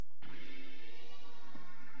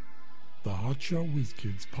Hotshot Whiz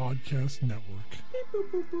Kids Podcast Network. Beep,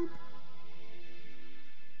 boop, boop, boop.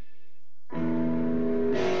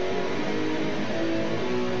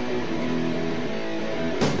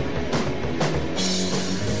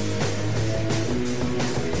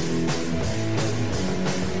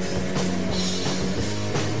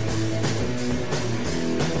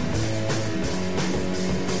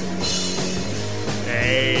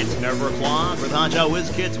 It's Never O'Clock with Hotshot Whiz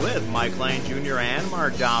Kids with Mike Lane Jr. and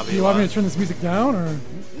Mark Davila. You want me to turn this music down, or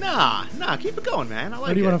Nah, keep it going, man. I like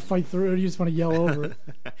it. or do you want to fight through it, or do you just want to yell over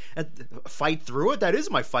it? Fight through it? That is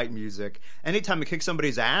my fight music. Anytime I kick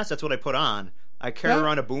somebody's ass, that's what I put on. I carry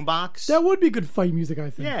around a boombox. That would be good fight music, I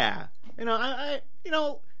think. Yeah.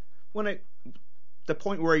 When the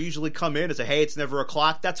point where I usually come in and say, hey, it's Never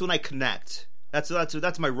O'Clock, that's when I connect. That's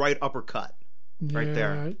my right uppercut. Right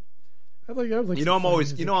there. I like I'm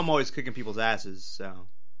always kicking people's asses, so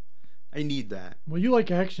I need that. Well, you like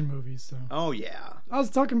action movies, so. Oh yeah. I was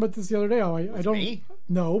talking about this the other day. How I don't. Me?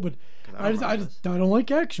 No, but I don't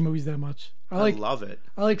like action movies that much. I love it.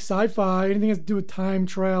 I like sci-fi. Anything has to do with time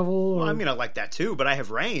travel. Or, Well, I mean, I like that too, but I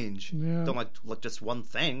have range. Yeah. Don't like just one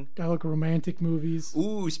thing. I like romantic movies.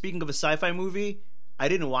 Ooh, speaking of a sci-fi movie, I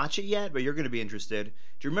didn't watch it yet, but you're going to be interested.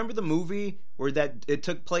 Do you remember the movie where it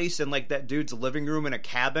took place in like that dude's living room in a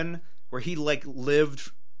cabin where he like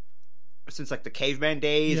lived since like the caveman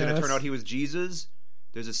days, and it turned out he was Jesus?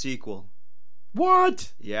 There's a sequel.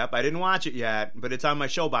 What? Yep, I didn't watch it yet, but it's on my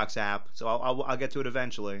Showbox app, so I'll get to it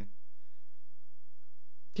eventually.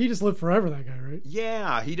 He just lived forever, that guy, right?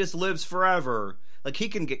 Yeah, he just lives forever. Like, he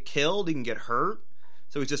can get killed, he can get hurt,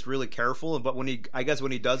 so he's just really careful. But when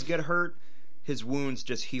he does get hurt, his wounds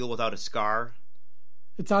just heal without a scar.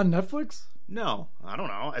 It's on Netflix? No, I don't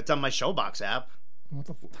know. It's on my Showbox app. What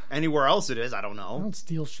the Anywhere else it is, I don't know. I don't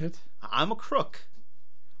steal shit. I'm a crook.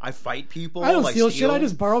 I fight people. I don't steal shit. I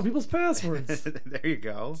just borrow people's passwords. There you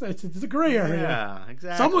go. It's a gray area. Yeah,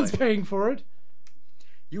 exactly. Someone's paying for it.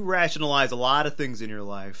 You rationalize a lot of things in your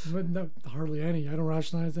life. But no, hardly any. I don't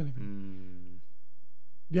rationalize anything.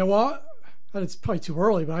 Yeah, well, it's probably too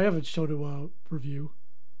early, but I have a show to review.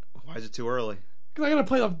 Why is it too early? Because I gotta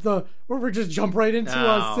play where we just jump right into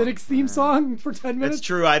Cynic's theme song for 10 minutes. It's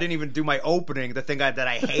true. I didn't even do my opening, the thing that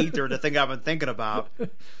I hate or the thing I've been thinking about.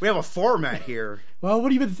 We have a format here. Well,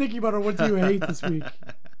 what have you been thinking about, or what do you hate this week?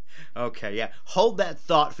 Okay, yeah. Hold that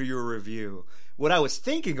thought for your review. What I was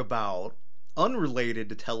thinking about, unrelated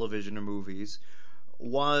to television or movies,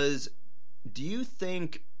 was, do you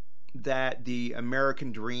think that the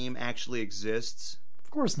American dream actually exists?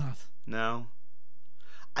 Of course not. No?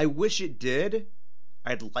 I wish it did.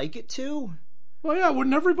 I'd like it to. Well, yeah,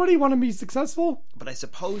 wouldn't everybody want to be successful? But I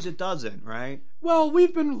suppose it doesn't, right? Well,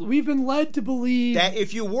 we've been led to believe that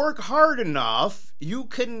if you work hard enough, you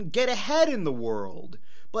can get ahead in the world.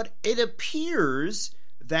 But it appears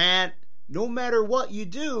that no matter what you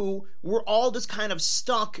do, we're all just kind of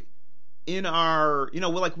stuck in our,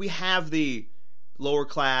 we have the lower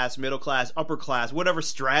class, middle class, upper class, whatever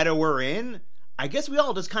strata we're in. I guess we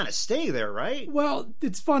all just kind of stay there, right? Well,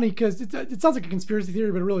 it's funny because it sounds like a conspiracy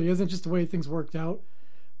theory, but it really isn't, just the way things worked out.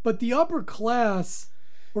 But the upper class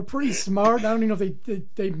were pretty smart. I don't even know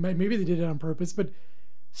if they maybe they did it on purpose, but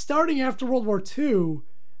starting after World War II,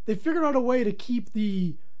 they figured out a way to get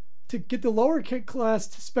the lower class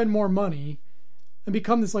to spend more money and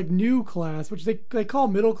become this like new class, which they call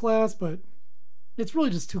middle class, but it's really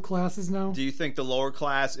just two classes now. Do you think the lower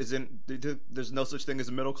class there's no such thing as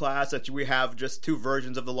a middle class, that we have just two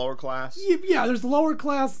versions of the lower class? Yeah, there's the lower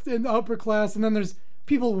class and the upper class, and then there's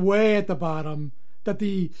people way at the bottom that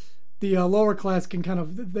the lower class can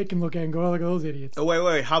they can look at and go, oh, look at those idiots. Oh,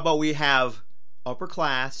 wait. How about we have upper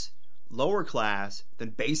class, lower class, then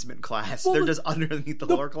basement class? Well, they're just underneath the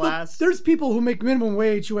lower class? There's people who make minimum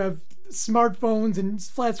wage who have smartphones and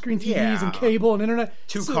flat screen TVs and cable and internet.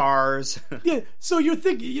 Two cars. Yeah, so you're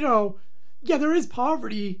thinking, there is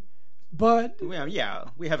poverty, but yeah,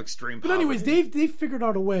 we have extreme poverty. But anyways, they've figured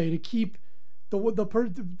out a way to keep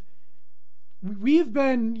we've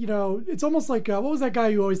been, it's almost like what was that guy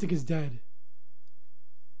you always think is dead?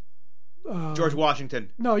 George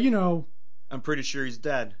Washington. No, I'm pretty sure he's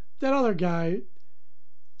dead. That other guy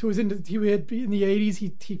who was in the 80s,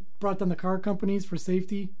 he brought down the car companies for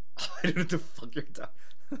safety. I don't know what the fuck you're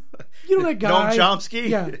talking. You know that guy? Noam Chomsky?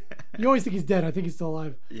 Yeah. You always think he's dead. I think he's still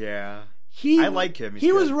alive. Yeah. I like him.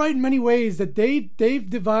 He was right in many ways that they've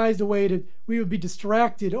devised a way that we would be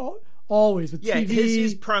distracted always with TV.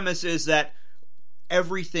 His premise is that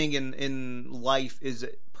everything in life is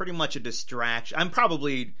pretty much a distraction. I'm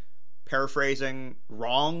probably paraphrasing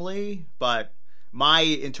wrongly, but my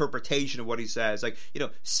interpretation of what he says. Like,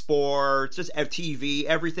 sports, just TV,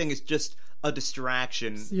 everything is just a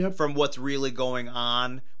distraction from what's really going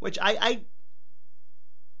on, which I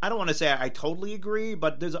don't want to say I totally agree,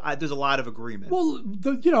 but there's a lot of agreement. Well,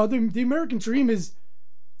 the American dream is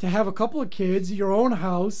to have a couple of kids, your own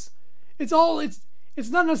house. It's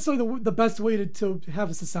not necessarily the best way to have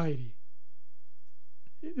a society.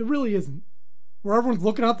 It really isn't. Where everyone's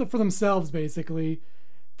looking out for themselves, basically,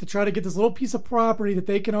 to try to get this little piece of property that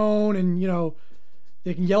they can own, and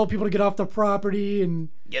they can yell at people to get off their property and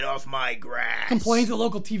get off my grass. Complain to the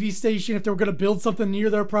local TV station if they were going to build something near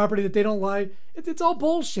their property that they don't like. It's all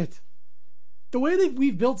bullshit. The way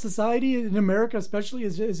we've built society in America, especially,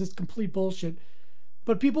 is just complete bullshit.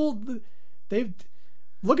 But people,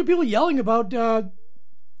 look at people yelling about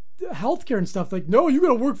healthcare and stuff. Like, no, you got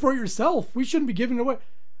to work for it yourself. We shouldn't be giving it away.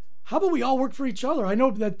 How about we all work for each other? I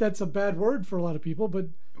know that's a bad word for a lot of people, but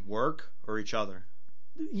work or each other.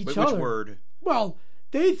 Each other. Which word? Well,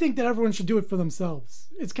 they think that everyone should do it for themselves.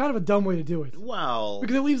 It's kind of a dumb way to do it. Well,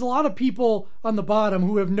 because it leaves a lot of people on the bottom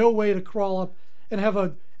who have no way to crawl up and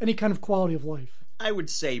have any kind of quality of life. I would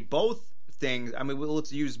say both things. I mean,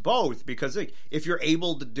 let's use both, because if you're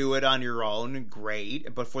able to do it on your own,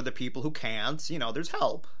 great. But for the people who can't, there's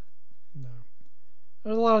help. No,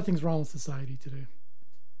 there's a lot of things wrong with society today.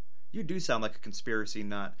 You do sound like a conspiracy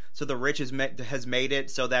nut. So the rich has made it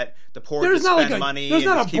so that the poor just spend money. There's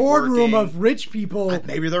not a boardroom of rich people.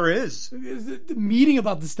 Maybe there is. Meeting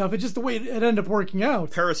about this stuff. It's just the way it ended up working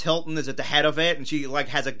out. Paris Hilton is at the head of it, and she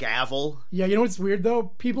has a gavel. Yeah, you know what's weird though?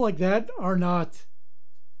 People like that are not.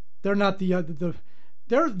 They're not They're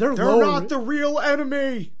not the real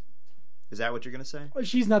enemy. Is that what you're gonna say?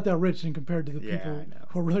 She's not that rich in compared to the people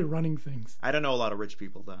who are really running things. I don't know a lot of rich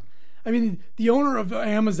people though. I mean, the owner of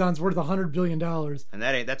Amazon's worth $100 billion. And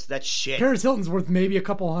that's shit. Paris Hilton's worth maybe a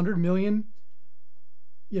couple $100 million.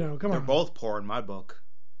 Come on. They're both poor in my book.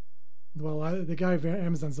 Well, the guy of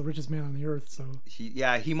Amazon's the richest man on the earth, so...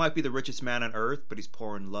 He might be the richest man on earth, but he's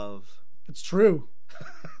poor in love. It's true.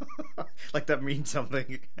 Like that means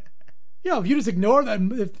something. Yeah, if you just ignore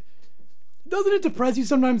that... Doesn't it depress you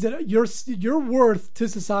sometimes that your worth to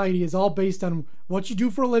society is all based on what you do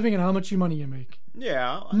for a living and how much money you make?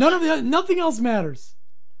 Yeah. Nothing else matters.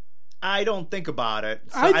 I don't think about it.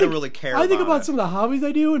 So I don't really care about it. I think about some of the hobbies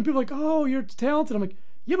I do, and people are like, oh, you're talented. I'm like,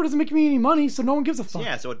 yeah, but it doesn't make me any money, so no one gives a fuck.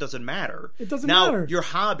 Yeah, so it doesn't matter. It doesn't matter. Now, your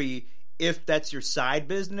hobby, if that's your side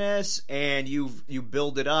business, and you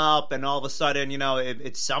build it up, and all of a sudden,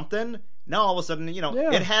 it's something, now all of a sudden,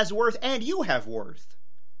 it has worth, and you have worth.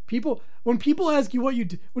 When people ask you what you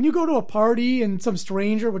do, when you go to a party and some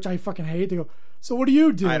stranger, which I fucking hate, they go, so what do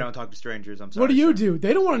you do? I don't talk to strangers. I'm sorry. What do you do?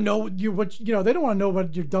 They don't want to know they don't want to know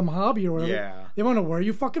about your dumb hobby or whatever. Yeah. They want to know where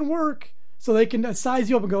you fucking work, so they can size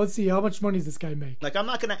you up and go, let's see, how much money does this guy make? Like, I'm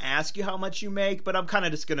not going to ask you how much you make, but I'm kind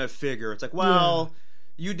of just going to figure. It's like, well,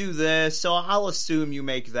 you do this, so I'll assume you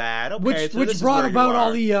make that. Okay, which brought about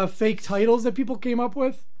all the fake titles that people came up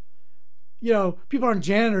with. People aren't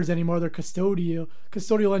janitors anymore. They're custodial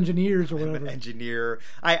engineers or whatever. I'm an engineer.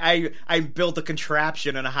 I built a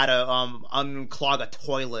contraption on how to unclog a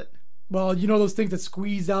toilet. Well, those things that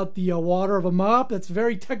squeeze out the water of a mop? That's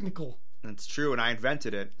very technical. That's true, and I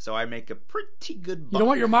invented it, so I make a pretty good buck. You don't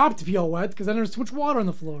want your mop to be all wet, because then there's too much water on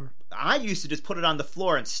the floor. I used to just put it on the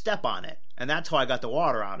floor and step on it, and that's how I got the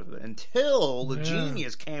water out of it, until the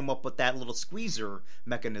genius came up with that little squeezer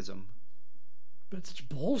mechanism. But it's such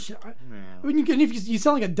bullshit. I mean, if you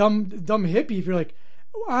sound like a dumb hippie if you're like,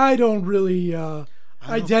 I don't really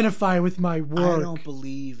identify with my work. I don't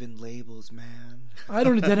believe in labels, man. I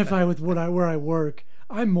don't identify with where I work.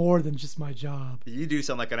 I'm more than just my job. You do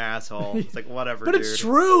sound like an asshole. It's like, whatever, but dude. It's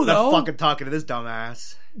true, though. I'm not fucking talking to this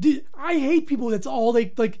dumbass. Dude, I hate people. That's all they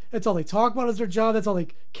talk about is their job. That's all they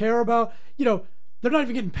care about. They're not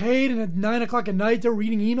even getting paid, and at 9 o'clock at night they're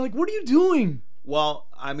reading email. Like, what are you doing? Well,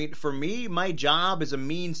 I mean, for me, my job is a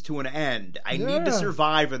means to an end. I need to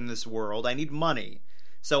survive in this world. I need money.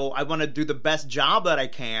 So I want to do the best job that I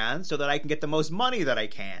can so that I can get the most money that I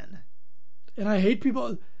can. And I hate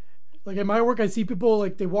people. Like, at my work, I see people,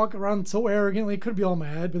 like, they walk around so arrogantly. It could be all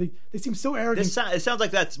mad, but they seem so arrogant. It sounds like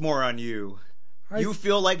that's more on you. You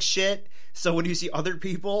feel like shit, so when you see other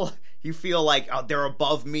people, you feel like, oh, they're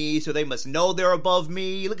above me, so they must know they're above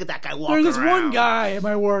me. Look at that guy walking around. There's this one guy at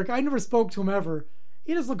my work. I never spoke to him ever.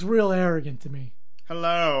 He just looks real arrogant to me.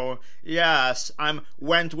 Hello. Yes, I'm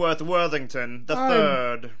Wentworth Worthington, the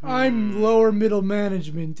third. I'm lower middle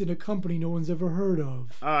management in a company no one's ever heard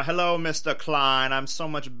of. Hello, Mr. Klein. I'm so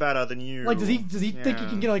much better than you. Like, does he think he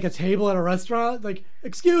can get, like, a table at a restaurant? Like,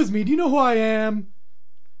 excuse me, do you know who I am?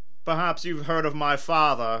 Perhaps you've heard of my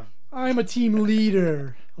father. I'm a team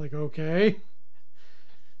leader. Like, okay.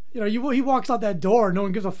 He walks out that door. No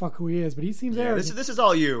one gives a fuck who he is, but he seems arrogant. This is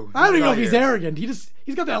all you. I don't even know if he's arrogant. He's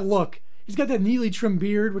got that look. He's got that neatly trimmed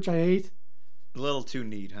beard, which I hate. A little too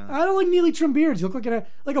neat, huh? I don't like neatly trimmed beards. You look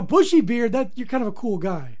like a bushy beard. That you're kind of a cool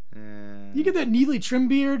guy. You get that neatly trimmed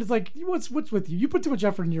beard. It's like, what's with you? You put too much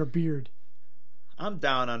effort in your beard. I'm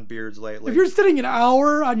down on beards lately. If you're sitting an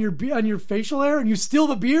hour on your facial hair and you steal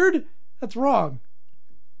the beard, that's wrong.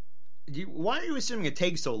 Why are you assuming it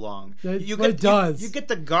takes so long? It does. You get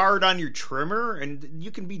the guard on your trimmer, and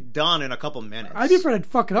you can be done in a couple minutes. I'd be afraid I'd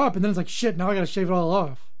fuck it up, and then it's like, shit, now I gotta shave it all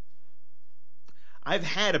off. I've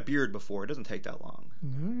had a beard before. It doesn't take that long.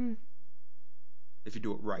 Mm-hmm. If you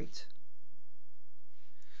do it right.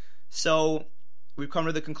 So, we've come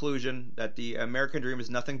to the conclusion that the American dream is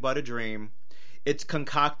nothing but a dream. It's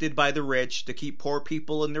concocted by the rich to keep poor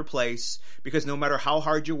people in their place, because no matter how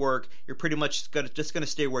hard you work, you're pretty much just going to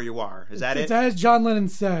stay where you are. Is that it? It's as John Lennon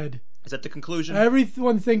said. Is that the conclusion?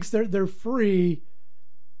 Everyone thinks they're free,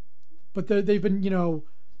 but they've been,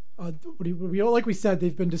 like we said,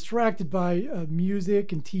 they've been distracted by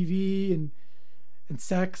music and TV and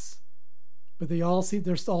sex, but they're all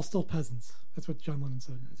still peasants. That's what John Lennon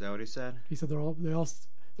said. Is that what he said? He said they're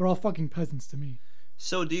all fucking peasants to me.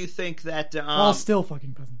 So do you think that all still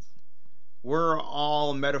fucking peasants? We're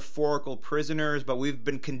all metaphorical prisoners, but we've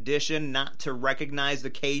been conditioned not to recognize the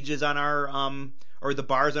cages on our or the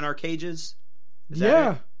bars on our cages? Is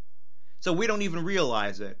that it? So we don't even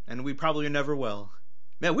realize it, and we probably never will.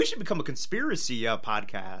 Man, we should become a conspiracy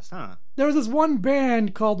podcast, huh? There was this one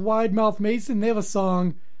band called Wide Mouth Mason. They have a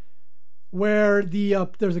song where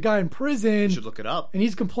there's a guy in prison. You should look it up. And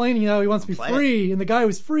he's complaining how he wants to be free, and the guy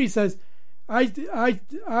who's free says,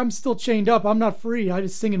 I'm still chained up. I'm not free. I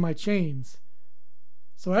just sing in my chains.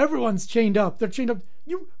 So everyone's chained up. They're chained up.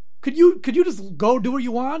 Could you just go do what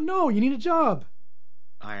you want? No, you need a job.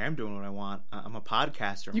 I am doing what I want. I'm a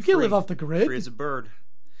podcaster. You can't live off the grid. Free as a bird.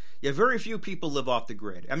 Yeah, very few people live off the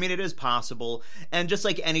grid. I mean, it is possible. And just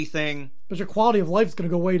like anything... But your quality of life is going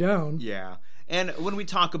to go way down. Yeah. And when we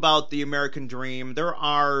talk about the American dream, there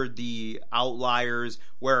are the outliers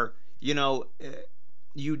where,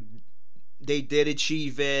 they did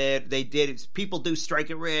achieve it. They did it. People do strike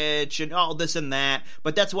it rich and all this and that.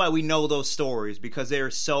 But that's why we know those stories, because they're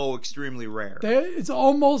so extremely rare. It's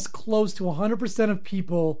almost close to 100% of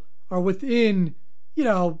people are within,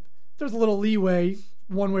 there's a little leeway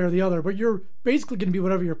one way or the other, but you're basically going to be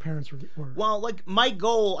whatever your parents were. Well, like my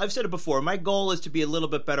goal, I've said it before, my goal is to be a little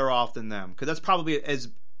bit better off than them, because that's probably as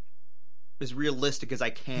realistic as I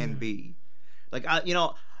can be. Like,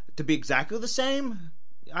 to be exactly the same...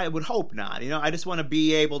 I would hope not. I just want to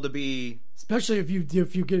be able to be... Especially if you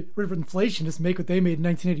get rid of inflation, just make what they made in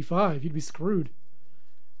 1985. You'd be screwed.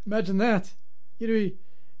 Imagine that. You'd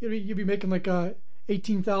be making like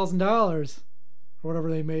 $18,000 or whatever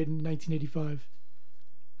they made in 1985.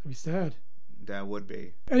 That'd be sad. That would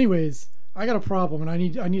be. Anyways, I got a problem, and I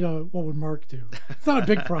need a what would Mark do? It's not a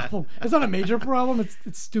big problem. It's not a major problem.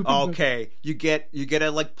 It's stupid. Okay, you get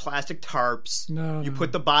like plastic tarps. No, you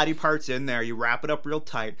put the body parts in there. You wrap it up real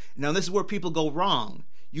tight. Now this is where people go wrong.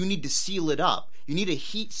 You need to seal it up. You need a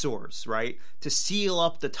heat source, right, to seal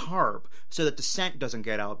up the tarp so that the scent doesn't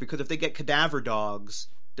get out. Because if they get cadaver dogs,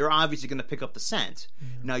 they're obviously going to pick up the scent. Yeah.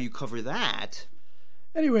 Now you cover that.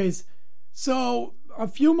 Anyways, so a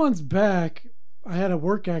few months back, I had a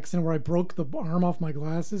work accident where I broke the arm off my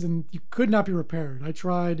glasses, and you could not be repaired. I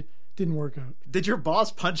tried, didn't work out. Did your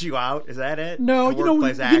boss punch you out? Is that it? No,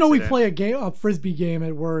 we play a frisbee game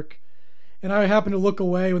at work, and I happened to look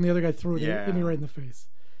away when the other guy threw it hit me right in the face.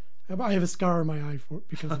 I have a scar on my eye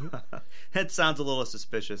because of it. That sounds a little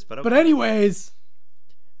suspicious, but okay. But anyways,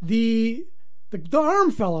 the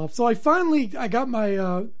arm fell off, so I got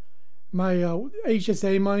my my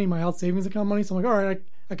HSA money, my health savings account money. So I'm like, all right,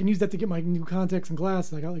 I can use that to get my new contacts and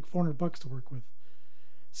glasses. I got like $400 to work with.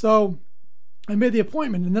 So I made the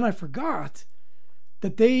appointment, and then I forgot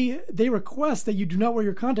that they request that you do not wear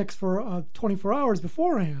your contacts for 24 hours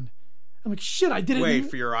beforehand. I'm like, shit, I didn't...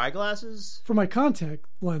 Wait, for your eyeglasses? For my contact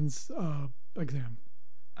lens exam.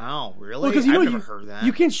 Oh, really? Well, I've never heard that.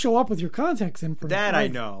 You can't show up with your contacts in for that. I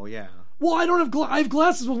know, yeah. Well, I don't have I have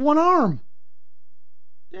glasses with one arm.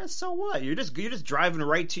 Yeah, so what? You're just driving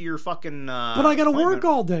right to your fucking... but I gotta work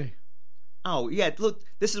all day. Oh, yeah, look,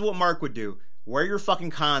 this is what Mark would do. Wear your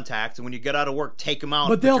fucking contacts, and when you get out of work, take them out.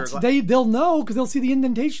 But they'll know, because they'll see the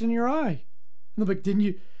indentation in your eye. And they'll be like, didn't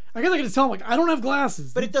you... I guess I gotta tell them, like, I don't have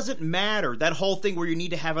glasses. But it doesn't matter. That whole thing where you need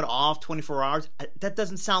to have it off 24 hours, that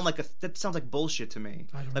doesn't sound like that sounds like bullshit to me.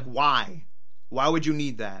 I don't know. Why? Why would you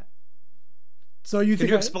need that? So you think... Could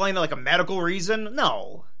you explain like a medical reason?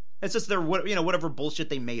 No. It's just their whatever bullshit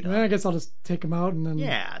they made up. I guess I'll just take them out and then.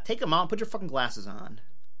 Yeah, take them out and put your fucking glasses on.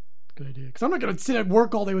 Good idea. Because I'm not going to sit at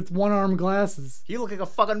work all day with one-arm glasses. You look like a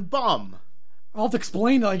fucking bum. I'll have to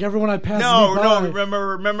explain to like everyone I pass. No.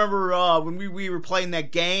 Remember when we were playing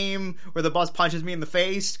that game where the boss punches me in the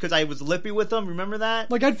face because I was lippy with him? Remember that?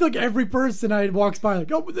 Like I feel like every person I walks by,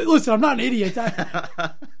 like, oh, listen, I'm not an idiot.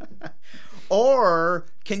 Or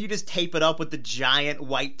can you just tape it up with the giant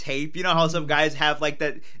white tape? You know how some guys have like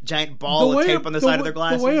that giant ball of tape on the side of their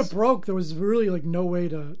glasses? The way it broke, there was really like no way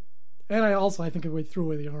to. And I think it threw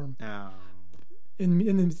away the arm. Oh.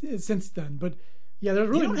 Since then, but. Yeah, there's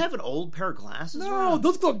really. You don't have an old pair of glasses? No,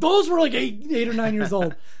 those were like 8 or 9 years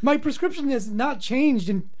old. My prescription has not changed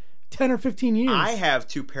in 10 or 15 years. I have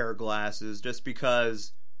 2 pair of glasses just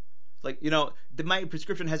because, like, my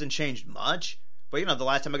prescription hasn't changed much. But, the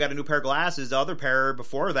last time I got a new pair of glasses, the other pair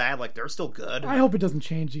before that, like, they're still good. I hope it doesn't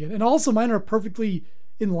change again. And also, mine are perfectly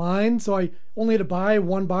in line, so I only had to buy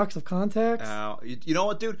 1 box of contacts. You know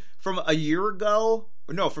what, dude? From a year ago,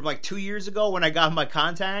 from like 2 years ago when I got my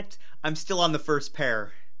contact, I'm still on the first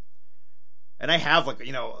pair. And I have like,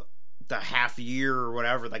 the half year or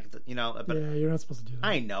whatever, like, but yeah, you're not supposed to do that.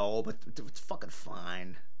 I know, but it's fucking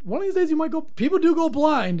fine. One of these days you might go, people do go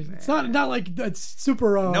blind. It's not like it's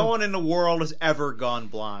super... no one in the world has ever gone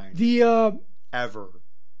blind. Ever.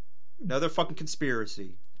 Another fucking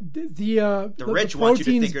conspiracy. The rich want you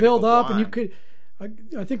to think you're build up, blind. and you could.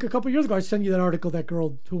 I think a couple years ago I sent you that article, that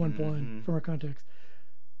girl who went blind from her contacts.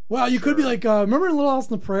 Well, you could be like, remember in Little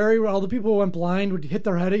House on the Prairie where all the people who went blind would hit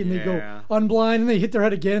their head and they'd go unblind, and they hit their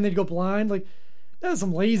head again and they'd go blind. Like, that's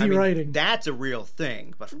some lazy writing. That's a real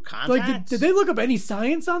thing, but from contacts, like, did they look up any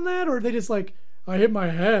science on that, or are they just like, I hit my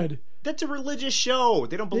head? That's a religious show.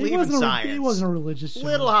 They don't believe in science. It wasn't a religious show.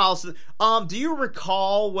 Little House. Do you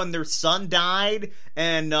recall when their son died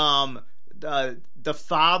and the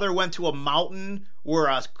father went to a mountain where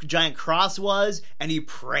a giant cross was and he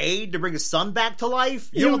prayed to bring his son back to life?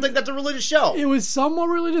 You don't think that's a religious show? It was somewhat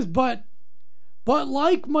religious, but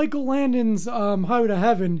like Michael Landon's Highway to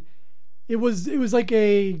Heaven, it was like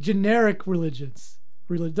a generic religion.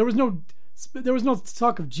 There was no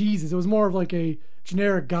talk of Jesus. It was more of like a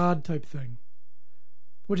generic God type thing,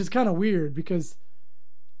 which is kind of weird because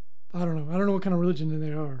I don't know what kind of religion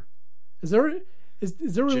they are. Is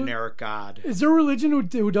there generic God? Is there a religion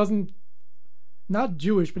who doesn't, not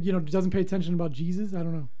Jewish, but doesn't pay attention about Jesus? I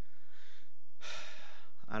don't know.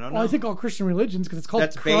 I think all Christian religions, because it's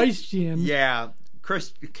called Christian. Yeah,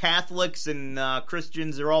 Catholics and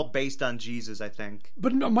Christians are all based on Jesus, I think.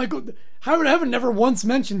 But no, Michael, Highway to Heaven never once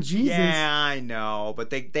mentioned Jesus. Yeah, I know,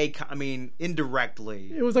 but they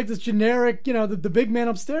indirectly. It was like this generic, the big man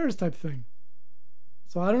upstairs type thing.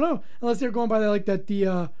 So I don't know, unless they're going by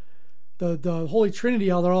the Holy Trinity,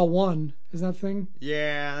 how they're all one. Is that a thing?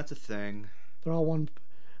 Yeah, that's a thing. They're all one.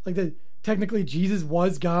 Like technically Jesus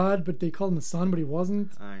was God, but they called him the Son, but he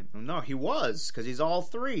wasn't. No, he was, because he's all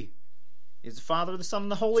three. He's the Father, the Son,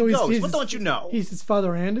 and the Holy Ghost. What don't you know? He's his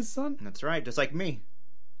Father and his Son? That's right, just like me.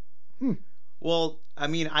 Well,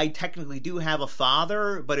 I technically do have a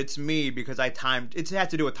father, but it's me because it has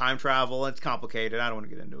to do with time travel. It's complicated. I don't want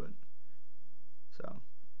to get into it. So,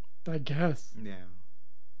 I guess. Yeah.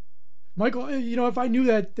 Michael, if I knew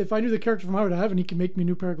the character from Highway to Heaven, he could make me a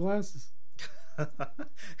new pair of glasses.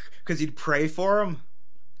 Because he'd pray for him?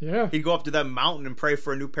 Yeah. He'd go up to that mountain and pray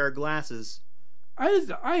for a new pair of glasses. I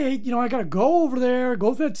hate, I gotta go over there,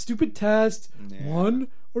 go through that stupid test, 1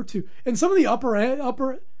 or 2, and some of the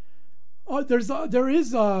there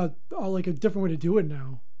is like a different way to do it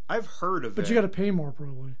now. I've heard of it, but you got to pay more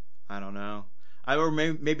probably. I don't know. Or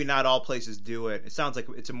maybe not all places do it. It sounds like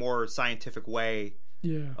it's a more scientific way.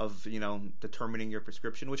 Yeah. Of determining your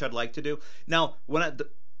prescription, which I'd like to do. Now, when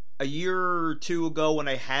a year or 2 ago, when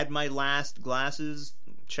I had my last glasses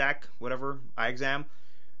check, whatever eye exam,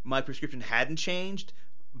 my prescription hadn't changed,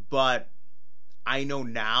 but I know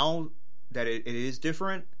now that it is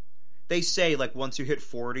different. They say like once you hit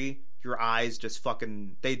 40, your eyes just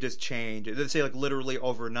they just change. They say like literally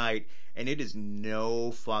overnight, and it is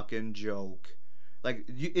no fucking joke. Like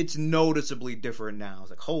it's noticeably different now. It's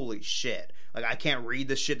like holy shit. Like I can't read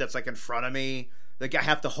the shit that's like in front of me. Like I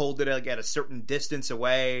have to hold it like at a certain distance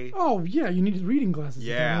away. Oh yeah, you need reading glasses.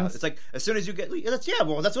 Yeah, it's like as soon as you get that's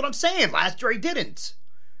what I'm saying. Last year I didn't.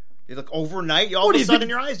 You look overnight, all of a sudden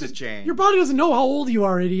your eyes just change. Your body doesn't know how old you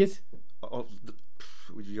are, idiot. Oh,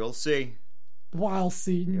 you'll see. Well, I'll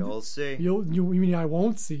see. You'll see. You mean I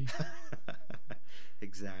won't see?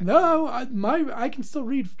 Exactly. No, I can still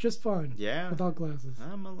read just fine. Yeah, without glasses.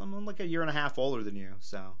 I'm like a year and a half older than you,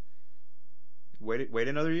 so wait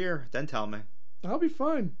another year, then tell me. I'll be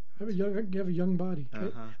fine. You have a young body. Uh-huh.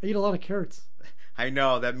 I eat a lot of carrots. I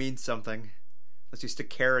know, that means something. Unless you stick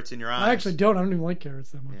carrots in your eyes. I actually don't. I don't even like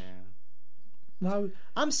carrots that much. Yeah. No.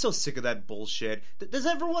 I'm so sick of that bullshit. Does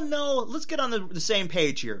everyone know? Let's get on the same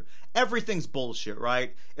page here. Everything's bullshit,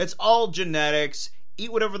 right? It's all genetics.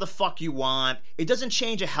 Eat whatever the fuck you want. It doesn't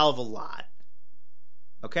change a hell of a lot.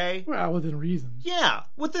 Okay? Well, within reason. Yeah,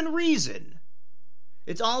 within reason.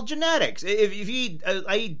 It's all genetics. If you eat,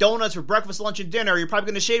 I eat donuts for breakfast, lunch, and dinner, you're probably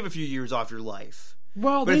going to shave a few years off your life.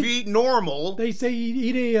 Well, but if you eat normal... They say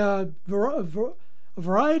you eat a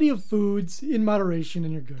variety of foods in moderation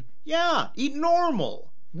and you're good. Yeah, eat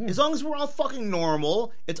normal. Yeah. As long as we're all fucking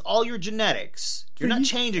normal, it's all your genetics. You're not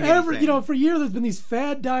changing anything. You know, for years there's been these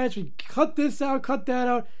fad diets. We cut this out, cut that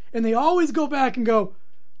out, and they always go back and go,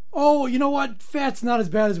 "Oh, you know what? Fat's not as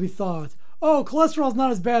bad as we thought. Oh, cholesterol's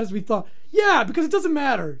not as bad as we thought." Yeah, because it doesn't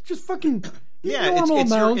matter. Just fucking eat normal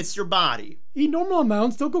amounts. It's your body. Eat normal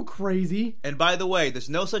amounts. Don't go crazy. And by the way, there's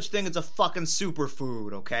no such thing as a fucking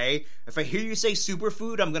superfood, okay? If I hear you say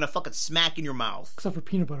superfood, I'm gonna fucking smack in your mouth. Except for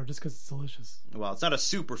peanut butter, just because it's delicious. Well, it's not a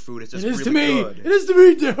superfood. It's just really good. It is to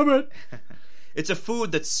me, damn it. It's a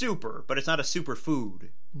food that's super, but it's not a superfood.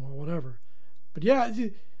 Well, whatever. But yeah,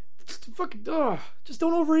 just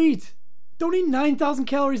don't overeat. Don't eat 9,000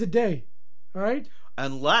 calories a day. All right?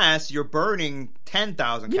 Unless you're burning 10,000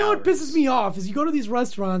 calories. You know what pisses me off is you go to these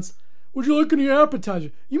restaurants. Would you like any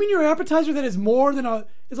appetizer? You mean your appetizer that is more than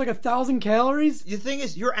it's like 1,000 calories? The thing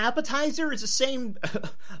is, your appetizer is the same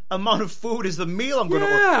amount of food as the meal I'm going to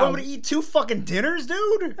Yeah. order. I'm going to eat 2 fucking dinners,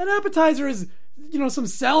 dude? An appetizer is, some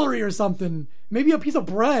celery or something. Maybe a piece of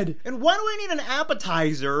bread. And why do I need an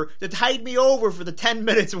appetizer to tide me over for the 10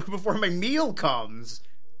 minutes before my meal comes?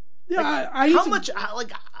 Yeah,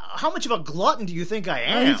 like, how much of a glutton do you think I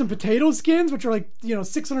am? I eat some potato skins, which are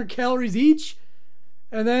 600 calories each.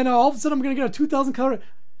 And then all of a sudden I'm going to get a 2,000 calorie.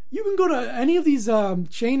 You can go to any of these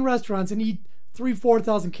chain restaurants and eat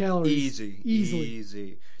 3,000-4,000 calories.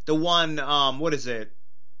 Easy. The one, what is it?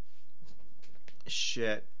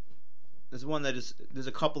 Shit. There's one there's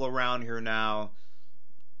a couple around here now.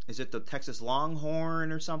 Is it the Texas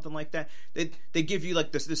Longhorn or something like that? They give you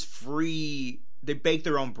like this free... They bake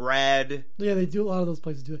their own bread. Yeah, they do. A lot of those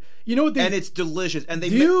places do it. You know what? And it's delicious. And they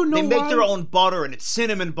make their own butter, and it's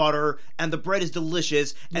cinnamon butter, and the bread is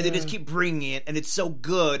delicious, and they just keep bringing it, and it's so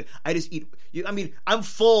good. I just eat. I'm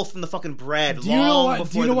full from the fucking bread. Do you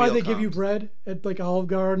know why they give you bread at like Olive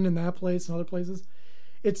Garden and that place and other places?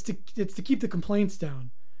 It's to keep the complaints down,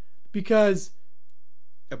 because.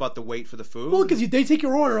 About the wait for the food? Well, because they take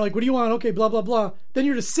your order, like, what do you want? Okay, blah, blah, blah. Then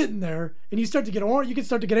you're just sitting there, and you can start to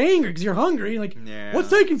get angry because you're hungry. Like, what's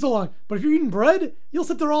taking so long? But if you're eating bread, you'll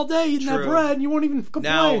sit there all day eating that bread, and you won't even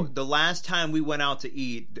complain. Now, the last time we went out to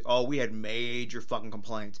eat, we had major fucking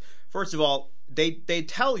complaints. First of all, they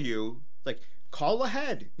tell you, like, call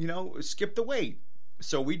ahead, skip the wait.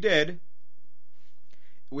 So we did.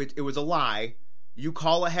 It was a lie. You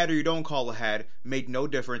call ahead or you don't call ahead. Made no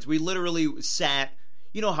difference. We literally sat...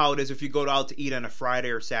 You know how it is if you go out to eat on a Friday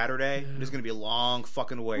or Saturday? Yeah. There's going to be a long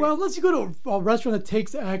fucking wait. Well, unless you go to a restaurant that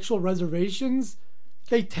takes actual reservations,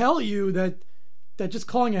 they tell you that just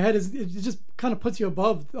calling ahead it just kind of puts you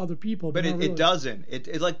above other people. But it doesn't.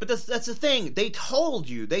 But that's the thing. They told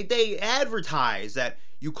you. They advertise that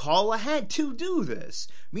you call ahead to do this.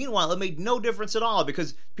 Meanwhile, it made no difference at all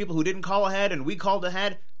because people who didn't call ahead and we called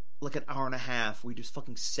ahead, like an hour and a half, we just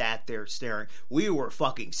fucking sat there staring. We were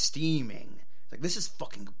fucking steaming. Like, this is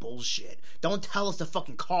fucking bullshit. Don't tell us to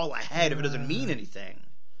fucking call ahead if it doesn't mean anything.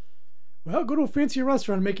 Well, go to a fancier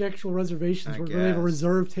restaurant and make actual reservations where they have a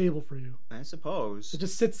reserved table for you. I suppose. It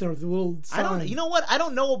just sits there with a little sign. You know what? I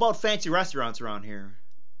don't know about fancy restaurants around here.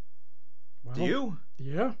 Well, do you?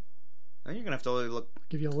 Yeah. Then you're going to have to look.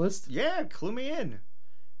 Give you a list? Yeah, clue me in.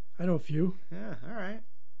 I know a few. Yeah, all right.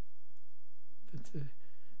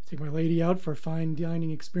 Take my lady out for a fine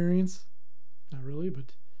dining experience. Not really, but...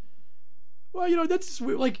 Well, that's just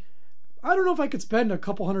like, I don't know if I could spend a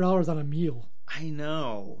couple $100 on a meal. I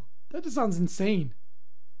know. That just sounds insane.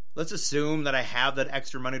 Let's assume that I have that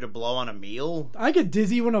extra money to blow on a meal. I get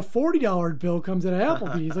dizzy when a $40 bill comes at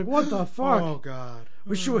Applebee's. Like, what the fuck? Oh, God.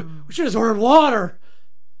 We should have ordered water.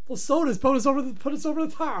 Those sodas put us over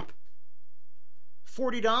the top.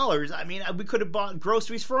 $40? I mean, we could have bought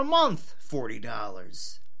groceries for a month.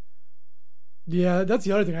 $40. Yeah, that's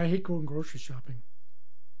the other thing. I hate going grocery shopping.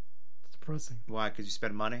 Depressing. Why? Because you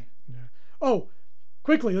spend money? Yeah. Oh,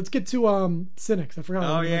 quickly, let's get to Cynics. I forgot.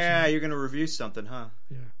 Oh, yeah, you're going to review something, huh?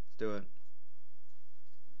 Yeah. Let's do it.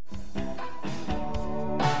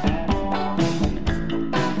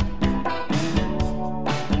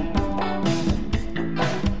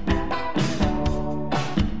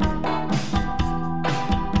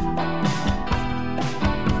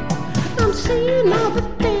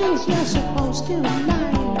 things you're supposed to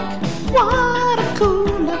like. What a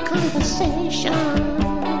cooler conversations.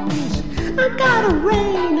 I got a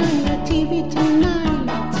rain on your TV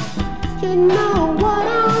tonight. You know what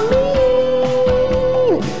I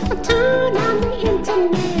mean. Turn on the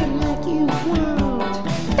internet like you want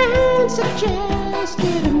and suggest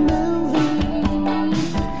a movie.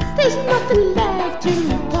 There's nothing left to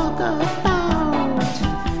talk about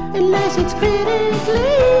unless it's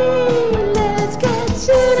critically. Let's get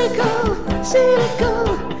cynical.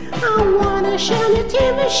 I wanna show you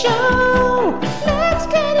TV show. Let's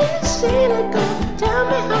get cynical. Tell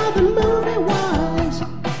me how the movie was.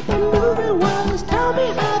 Tell me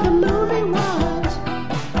how the movie was.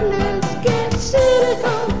 Let's get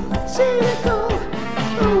cynical.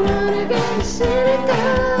 I wanna get cynical.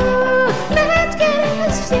 Let's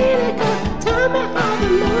get cynical. Tell me how the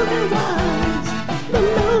movie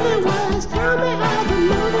was. Tell me how the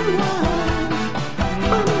movie was.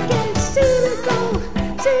 Wanna get cynical.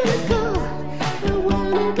 I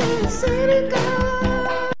wanna get cynical.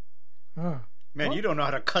 Man, you don't know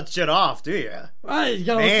how to cut shit off, do you? You gotta listen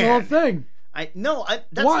to the whole thing. That's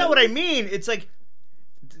not what I mean. It's like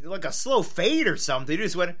a slow fade or something. You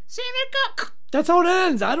just went cynical. That's how it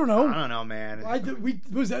ends. I don't know. I don't know, man.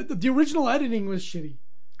 The original editing was shitty.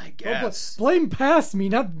 I guess. Blame past me,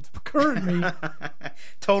 not current me.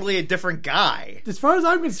 Totally a different guy. As far as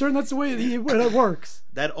I'm concerned, that's the way it works.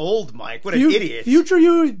 That old Mike, what an idiot. Future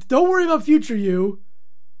you, don't worry about future you.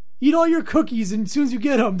 Eat all your cookies, and as soon as you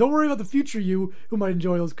get them, don't worry about the future you who might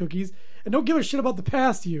enjoy those cookies, and don't give a shit about the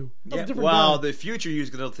past you. Yeah, the future you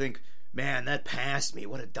is going to think, man, that past me,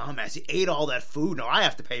 what a dumbass. He ate all that food. Now I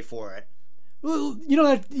have to pay for it. Well,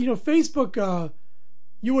 Facebook,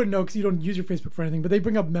 you wouldn't know because you don't use your Facebook for anything, but they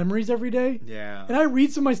bring up memories every day. Yeah. And I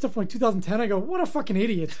read some of my stuff from 2010. I go, what a fucking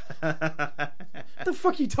idiot. What the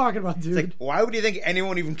fuck are you talking about, dude? It's like, why would you think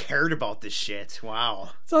anyone even cared about this shit?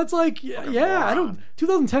 Wow. So it's like, I don't.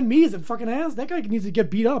 2010 me is a fucking ass. That guy needs to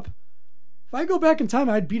get beat up. If I go back in time,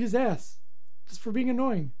 I'd beat his ass just for being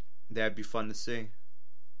annoying. That'd be fun to see.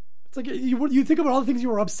 It's like you think about all the things you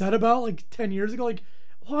were upset about like 10 years ago. Like,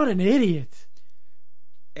 what an idiot.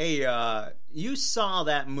 Hey, you saw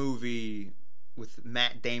that movie with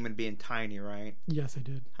Matt Damon being tiny, right? Yes, I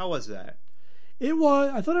did. How was that? It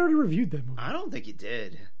was. I thought I already reviewed that movie. I don't think you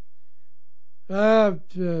did.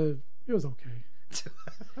 It was okay.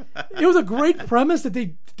 It was a great premise that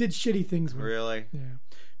they did shitty things with. Really? Yeah.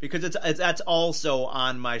 Because that's also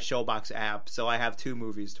on my Showbox app, so I have 2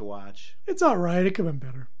 movies to watch. It's all right. It could have been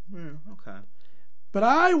better. Okay. But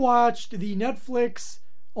I watched the Netflix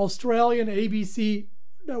Australian ABC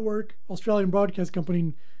network, Australian Broadcast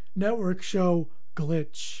Company network show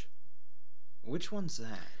Glitch. Which one's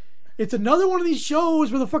that? It's another one of these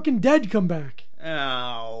shows where the fucking dead come back.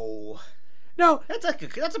 Oh. Now that's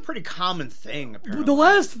a pretty common thing, apparently. The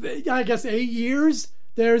last, I guess, 8 years,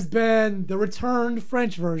 there's been the returned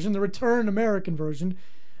French version, the returned American version,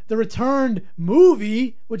 the returned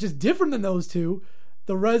movie, which is different than those two,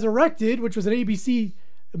 the Resurrected, which was an ABC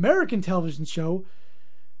American television show.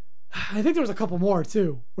 I think there was a couple more,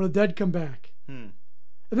 too, where the dead come back. And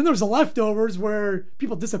then there was the Leftovers, where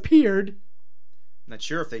people disappeared. Not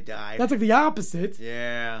sure if they died. That's like the opposite.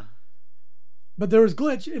 Yeah. But there was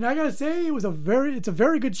Glitch, and I gotta say, it's a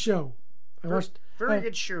very good show.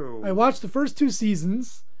 Good show. I watched the first 2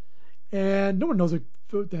 seasons, and no one knows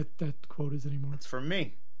what that quote is anymore. It's for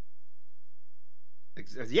me.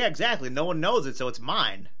 Yeah, exactly. No one knows it, so it's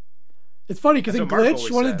mine. It's funny because in Glitch,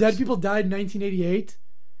 one of the says. dead people died in 1988,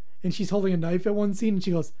 and she's holding a knife at one scene, and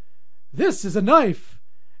she goes, "This is a knife."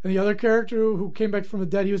 And the other character who came back from the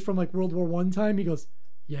dead, he was from like World War I time. He goes,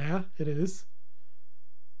 "Yeah, it is."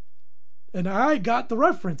 And I got the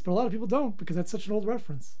reference, but a lot of people don't because that's such an old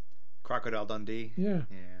reference. Crocodile Dundee. Yeah.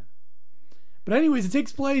 But anyways, it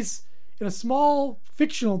takes place in a small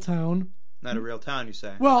fictional town. Not a real town, you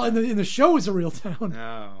say? Well, in the show, it's a real town.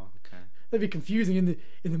 Oh, okay. That'd be confusing.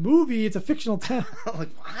 In the movie, it's a fictional town. Like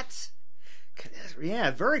what?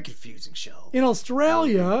 Yeah, very confusing show. In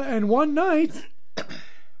Australia, and one night,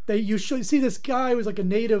 you see this guy who's like a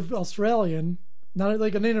native Australian. Not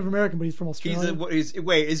like a Native American, but he's from Australia.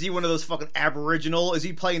 Wait, is he one of those fucking Aboriginal? Is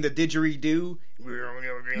he playing the didgeridoo?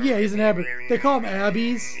 Yeah, he's an Abby. They call him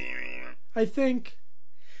Abbies, I think.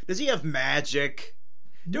 Does he have magic?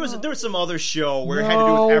 There was some other show where it had to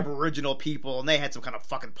do with Aboriginal people, and they had some kind of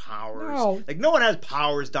fucking powers. No. Like, no one has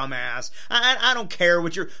powers, dumbass. I don't care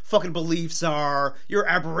what your fucking beliefs are. You're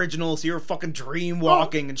Aboriginal, so you're fucking dream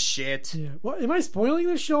walking and shit. Yeah. What? Am I spoiling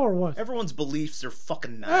this show or what? Everyone's beliefs are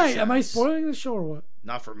fucking nonsense. Hey, am I spoiling the show or what?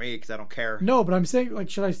 Not for me, because I don't care. No, but I'm saying, like,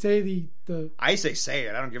 should I say the... I say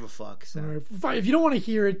it. I don't give a fuck. So. Right. Fine. If you don't want to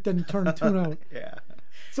hear it, then tune out. Yeah.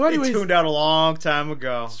 So anyways... They tuned out a long time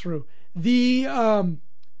ago. That's true.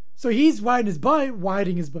 So he's riding his bike.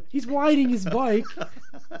 He's riding his bike.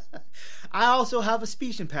 I also have a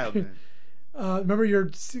speech impediment. Remember your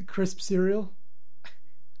crisp cereal?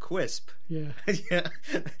 Quisp. Yeah.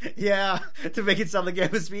 Yeah. To make it sound like you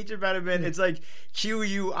have a speech impediment, it's like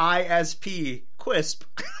QUISP. Quisp.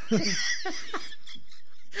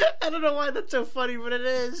 I don't know why that's so funny, but it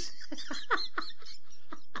is.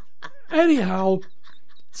 Anyhow,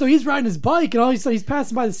 so he's riding his bike, and all of a sudden he's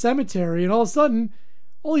passing by the cemetery, and all of a sudden,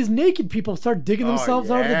 all these naked people start digging themselves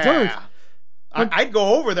out of the dirt. I'd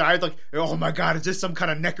go over there. I'd like, oh my god, is this some kind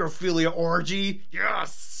of necrophilia orgy?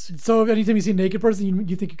 Yes. So anytime you see a naked person,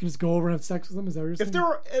 you think you can just go over and have sex with them? Is that what you're saying?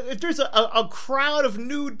 If there's a crowd of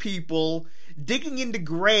nude people digging into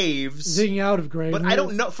graves, digging out of graves, but I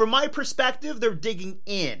don't know. From my perspective, they're digging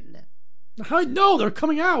in. How? No, they're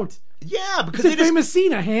coming out. Yeah, because it's a famous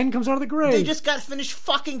scene. A hand comes out of the grave. They just got finished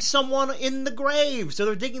fucking someone in the grave, so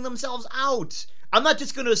they're digging themselves out. I'm not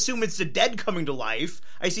just going to assume it's the dead coming to life.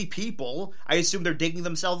 I see people. I assume they're digging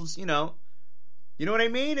themselves, You know what I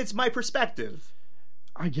mean? It's my perspective.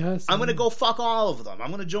 I guess. I'm going to go fuck all of them. I'm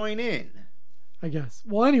going to join in. I guess.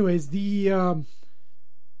 Well, anyways,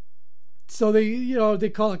 so they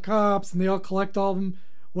call the cops, and they all collect all of them.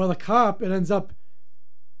 Well, the cop, it ends up,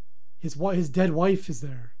 his dead wife is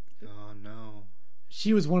there. Oh, no.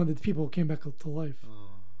 She was one of the people who came back to life. Oh.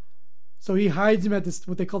 So he hides him at this,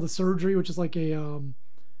 what they call the surgery, which is like a,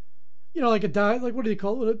 like what do they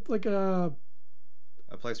call it? Like a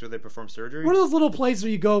place where they perform surgery? One of those little places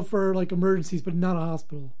where you go for like emergencies, but not a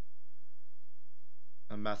hospital.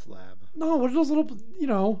 A meth lab. No, what are those little, what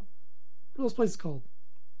are those places called?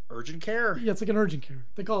 Urgent care? Yeah, it's like an urgent care.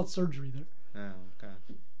 They call it surgery there. Oh, okay.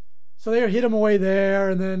 So they hit him away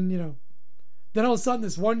there, and then, then all of a sudden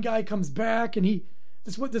this one guy comes back, and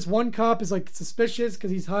this one cop is like suspicious because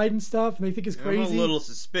he's hiding stuff, and they think he's crazy. I'm a little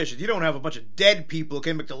suspicious. You don't have a bunch of dead people who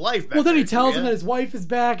came back to life back Well, then he there, tells him that his wife is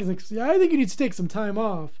back. He's like, yeah, I think you need to take some time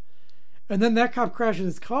off. And then that cop crashes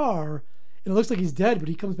his car, and it looks like he's dead, but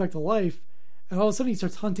he comes back to life. And all of a sudden he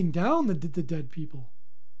starts hunting down the dead people.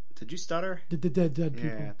 Did you stutter? The dead people.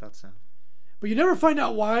 Yeah, I thought so. But you never find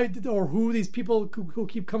out why or who these people who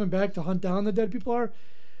keep coming back to hunt down the dead people are.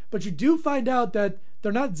 But you do find out that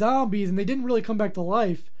they're not zombies, and they didn't really come back to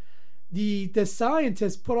life. The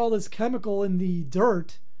scientists put all this chemical in the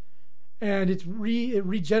dirt, and it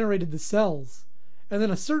regenerated the cells. And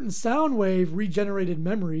then a certain sound wave regenerated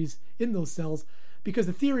memories in those cells, because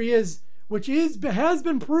the theory is, has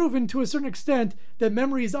been proven to a certain extent, that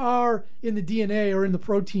memories are in the DNA or in the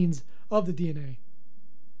proteins of the DNA.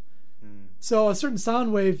 So a certain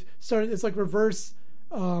sound wave started. It's like reverse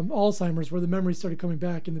Alzheimer's, where the memories started coming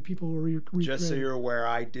back, and the people were recreated. Just so you're aware,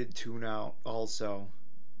 I did tune out also.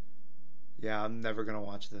 Yeah, I'm never going to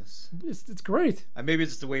watch this. It's great. Maybe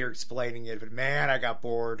it's just the way you're explaining it, but man, I got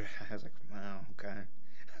bored. I was like, wow,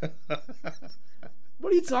 okay.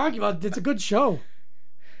 What are you talking about? It's a good show.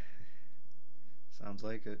 Sounds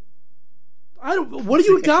like it. What are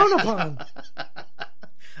you down upon?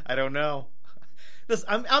 I don't know.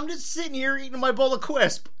 Listen, I'm just sitting here eating my bowl of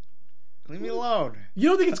Quisp. Leave me alone. You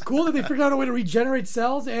don't think it's cool that they figured out a way to regenerate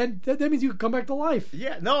cells, and that means you can come back to life?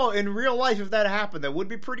 Yeah, no, in real life, if that happened, that would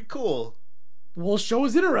be pretty cool. Well, the show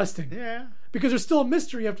is interesting. Yeah. Because there's still a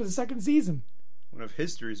mystery after the second season. One of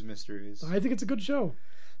history's mysteries. I think it's a good show.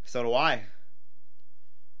 So do I.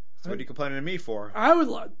 So what are you complaining to me for?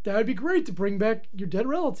 That would be great to bring back your dead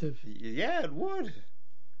relative. Yeah, it would.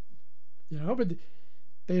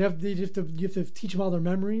 But you have to teach them all their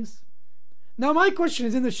memories. Now, my question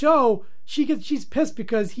is, in the show, she's pissed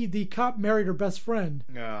because the cop married her best friend.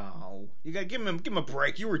 No, you gotta give him a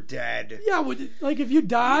break. You were dead. Yeah, like if you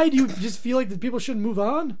died, you just feel like the people shouldn't move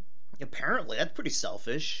on. Apparently, that's pretty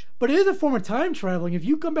selfish. But it is a form of time traveling. If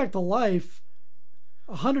you come back to life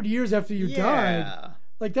 100 years after you died,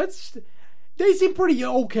 like they seem pretty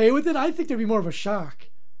okay with it. I think there'd be more of a shock.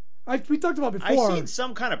 We talked about before. I seen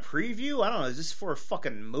some kind of preview. I don't know, is this for a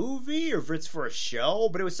fucking movie or if it's for a show?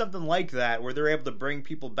 But it was something like that where they're able to bring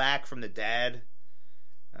people back from the dead.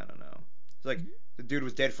 I don't know. It's like the dude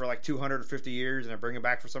was dead for like 250 years and they bring him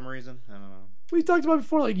back for some reason. I don't know. We talked about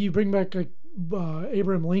before, like you bring back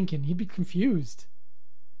Abraham Lincoln, he'd be confused.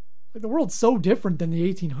 Like, the world's so different than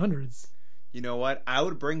the 1800s. You know what? I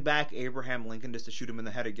would bring back Abraham Lincoln just to shoot him in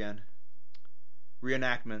the head again.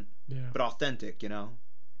 Reenactment. Yeah. But authentic, you know?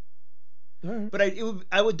 All right. But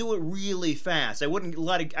I would do it really fast. I wouldn't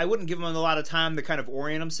give him a lot of time to kind of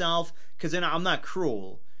orient himself, because then I'm not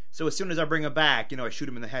cruel. So as soon as I bring him back, I shoot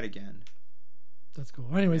him in the head again. That's cool.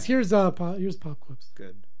 Anyways, here's pop clips.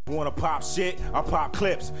 Good. Wanna pop shit? I pop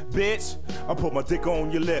clips, bitch. I put my dick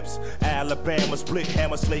on your lips. Alabama split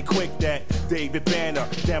hammer slay quick that David Banner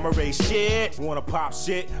Damaray shit. Wanna pop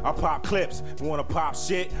shit? I pop clips. Wanna pop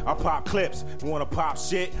shit? I pop clips. Wanna pop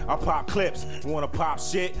shit? I pop clips. Wanna pop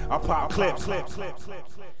shit? I pop clips.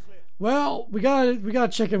 Well, we gotta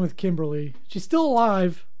check in with Kimberly. She's still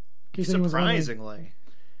alive. In case anyone's wondering. Surprisingly.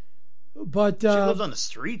 But She lives on the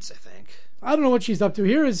streets, I think. I don't know what she's up to.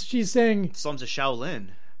 Here is she's saying, Slums of Shaolin.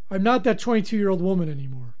 I'm not that 22-year-old woman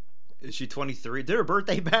anymore. Is she 23? Did her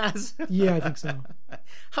birthday pass? Yeah, I think so.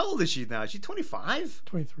 How old is she now? Is she 25?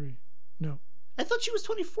 23. No. I thought she was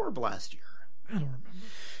 24 last year. I don't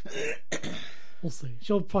remember. We'll see.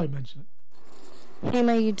 She'll probably mention it. Hey,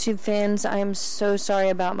 my YouTube fans. I am so sorry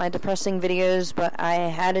about my depressing videos, but I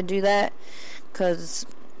had to do that because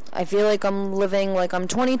I feel like I'm living like I'm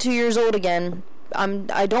 22 years old again.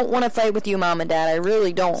 I don't want to fight with you, Mom and Dad. I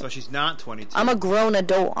really don't. So she's not 22. I'm a grown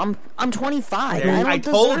adult. I'm 25. There, I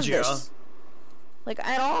don't deserve you. this. Like,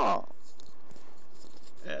 at all.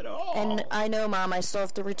 At all. And I know, Mom, I still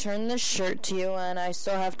have to return this shirt to you, and I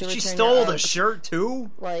still have to return She your stole the eggs. shirt,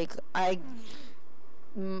 too? Like, I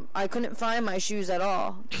couldn't find my shoes at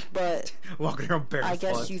all, but Walking around barefoot. I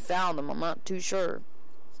guess you found them. I'm not too sure.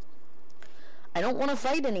 I don't want to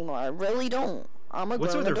fight anymore. I really don't. I'm a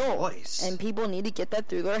What's grown with her adult, voice? and people need to get that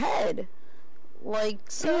through their head.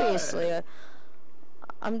 Like, seriously,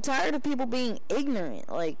 I'm tired of people being ignorant.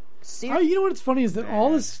 Like, seriously. You know what's funny is that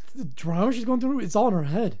all this drama she's going through, it's all in her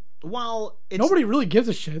head. Well, Nobody really gives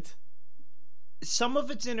a shit. Some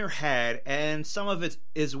of it's in her head, and some of it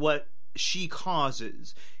is what she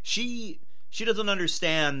causes. She doesn't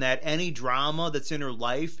understand that any drama that's in her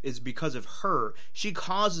life is because of her. She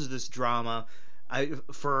causes this drama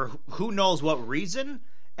for who knows what reason,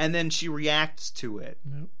 and then she reacts to it.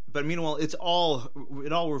 Nope. But meanwhile, it all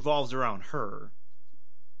revolves around her.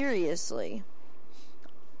 Seriously.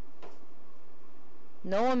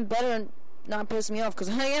 No one better not piss me off, because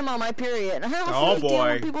I am on my period. I don't Oh, feel like dealing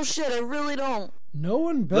boy. with people's shit. I really don't. No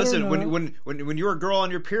one better Listen, not. when you're a girl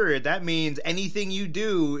on your period, that means anything you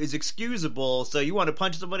do is excusable. So you want to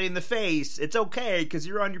punch somebody in the face, it's okay because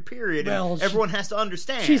you're on your period. Well, and everyone has to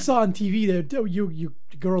understand. She saw on TV that you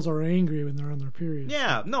girls are angry when they're on their period.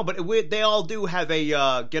 Yeah, no, but they all do have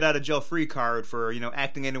a get out of jail free card for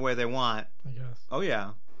acting any way they want. I guess. Oh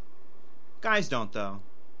yeah, guys don't though.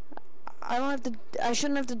 I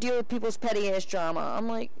shouldn't have to deal with people's petty ass drama. I'm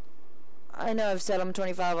like, I know I've said I'm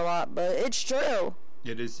 25 a lot, but it's true.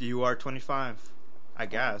 It is. You are 25, I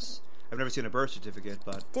guess. I've never seen a birth certificate,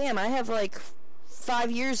 but Damn, I have like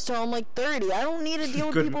 5 years till I'm like 30. I don't need to deal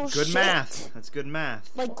with people's good shit. math. That's good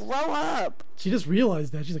math. Like, grow up. She just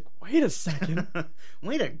realized that. She's like, wait a second.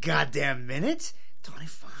 Wait a goddamn minute.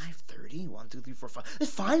 25, 30, 1, 2, 3, 4, 5.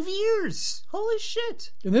 That's 5 years. Holy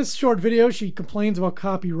shit. In this short video, she complains about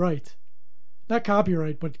copyright. Not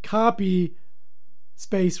copyright, but copy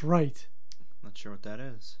space right. Not sure what that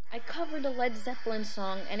is. I covered a Led Zeppelin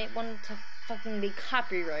song and it wanted to fucking be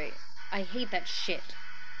copyright. I hate that shit.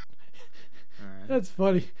 Alright. That's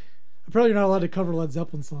funny. Apparently you're not allowed to cover Led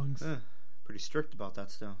Zeppelin songs. Pretty strict about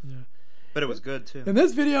that stuff. Yeah. But it was good, too. In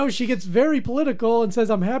this video, she gets very political and says,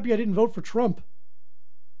 I'm happy I didn't vote for Trump.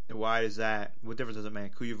 Why is that? What difference does it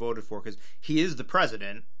make who you voted for? Because he is the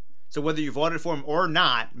president. So whether you voted for him or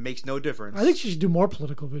not makes no difference. I think she should do more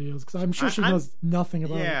political videos because I'm sure she knows nothing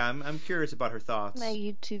about it. Yeah, I'm curious about her thoughts. My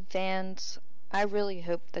YouTube fans, I really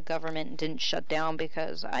hope the government didn't shut down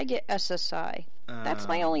because I get SSI. That's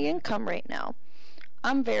my only income right now.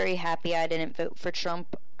 I'm very happy I didn't vote for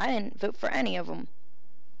Trump. I didn't vote for any of them.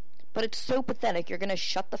 But it's so pathetic. You're gonna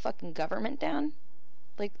shut the fucking government down?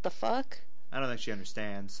 Like, the fuck? I don't think she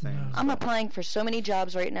understands things. No. I'm applying for so many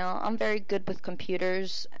jobs right now. I'm very good with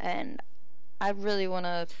computers, and I really want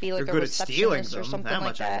to be like You're a good at stealing receptionist or them. something That like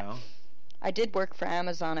much that. I know. I did work for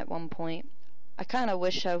Amazon at one point. I kind of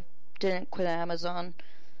wish I didn't quit Amazon.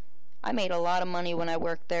 I made a lot of money when I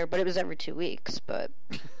worked there, but it was every 2 weeks. But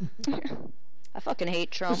I fucking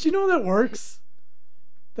hate Trump. Does she know that works?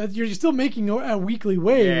 That you're still making a weekly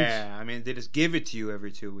wage. Yeah, I mean, they just give it to you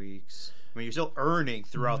every 2 weeks. I mean, you're still earning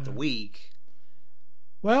throughout the week.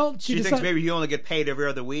 Well, She thinks maybe you only get paid every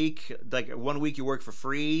other week. Like 1 week you work for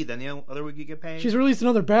free, then the other week you get paid. She's released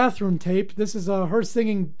another bathroom tape. This is her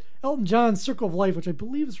singing Elton John's "Circle of Life," which I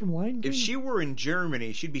believe is from Lion King. If she were in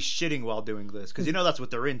Germany, she'd be shitting while doing this because that's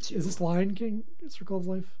what they're into. Is this Lion King? "Circle of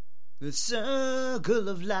Life"? The circle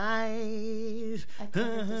of life. I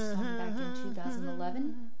covered this song back in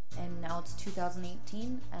 2011, and now it's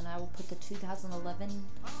 2018, and I will put the 2011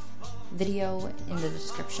 video in the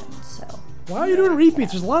description. So why are you doing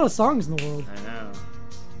repeats? There's a lot of songs in the world. I know.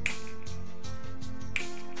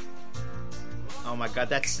 Oh my god,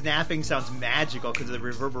 that snapping sounds magical because of the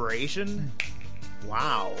reverberation.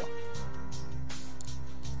 Wow.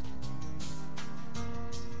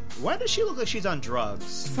 Why does she look like she's on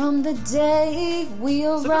drugs? from the day we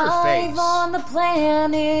Look at her arrive face. on the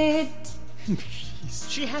planet,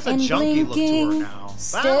 She has a and junky look to her blinking, now. But I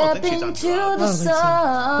step don't think she's on into drugs. I the don't think so.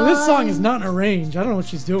 sun. But this song is not in a range. I don't know what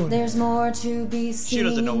she's doing. There's more to be seen She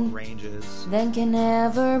doesn't know what range is. than can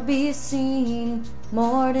ever be seen.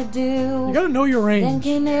 More to do You gotta know your than range.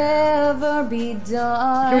 can ever be I can't wait till she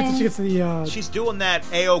done. gets to the. She's doing that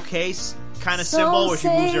A-OK kind of Some symbol where she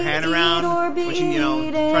moves her say hand eat around or when she,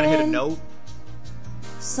 trying to hit a note.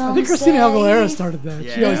 I think Christina Aguilera started that. She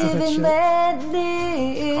Yeah. always does that Live and shit. let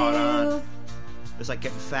Caught on. live, It's like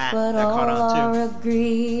getting fat. but That caught all on are too.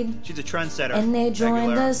 agreed, She's a trendsetter. and they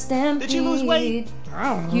joined Aguilera. the stampede. Did she lose weight? I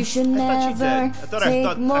don't know. You should I thought she never did. I thought take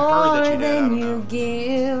I more heard that she did. I than don't you know.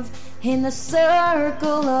 give in the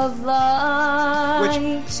circle of life. Which,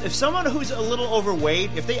 if someone who's a little overweight,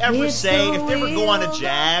 if they ever It's say, the if they ever go on a wheel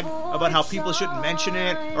jag that about how people shouldn't mention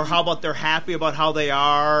it, or how about they're happy about how they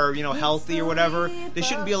are, healthy or whatever, they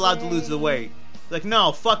shouldn't be allowed to lose the weight. Like,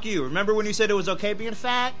 no, fuck you. Remember when you said it was okay being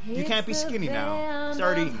fat? You can't be skinny now.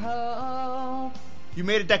 Start eating. You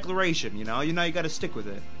made a declaration, you gotta stick with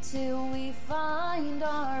it. Till we find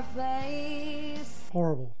our place.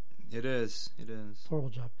 Horrible. It is. Horrible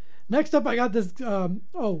job. Next up, I got this. What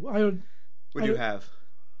do you have?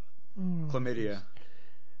 Chlamydia.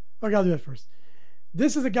 I gotta do that first.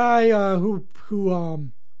 This is a guy who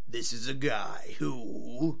This is a guy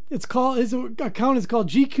who... his account is called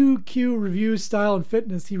GQQ Reviews Style and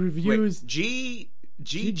Fitness. He reviews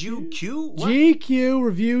GQQ? What? GQ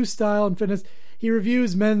Reviews Style and Fitness. He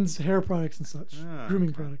reviews men's hair products and such,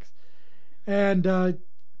 grooming products. And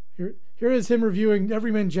here is him reviewing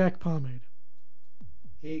Everyman Jack pomade.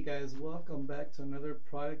 Hey guys, welcome back to another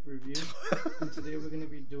product review. And today we're going to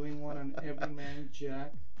be doing one on Everyman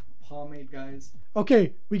Jack pomade, guys.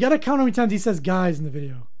 Okay, we gotta count how many times he says guys in the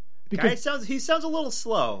video. Guy he sounds a little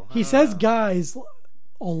slow. He says guys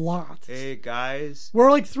a lot. Hey guys,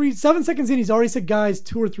 We're like 7 seconds in, he's already said guys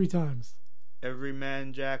 2 or 3 times.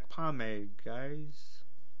 Everyman Jack pomade, guys.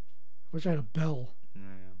 Wish I had a bell. Yeah.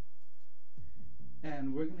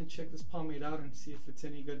 And we're going to check this pomade out and see if it's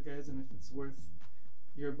any good, guys, and if it's worth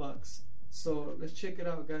your bucks. So let's check it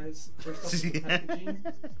out, guys. First off, the packaging.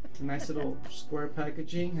 A nice little square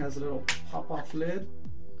packaging. Has a little pop-off lid.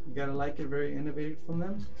 You gotta like it. Very innovative from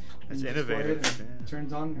them. That's And you just go innovative, ahead and yeah.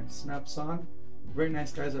 turns on and snaps on. Very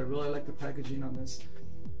nice, guys. I really like the packaging on this.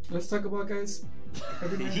 Let's talk about, guys.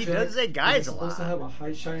 He does say guys a supposed to lot. have a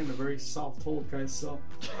high shine and a very soft hold, guys. So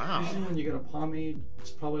Wow. usually when you get a pomade,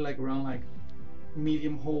 it's probably like around like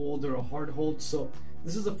medium hold or a hard hold. So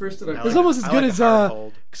this is the first that I've It's almost as I good like as a hard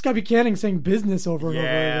hold. Scott Buchanan saying business over and over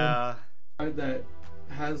again. Yeah. tried that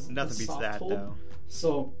has Nothing a beats soft that, hold. though.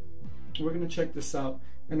 So we're gonna check this out.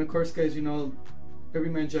 And of course, guys,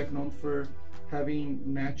 Everyman Jack known for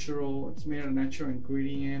having natural. It's made out of natural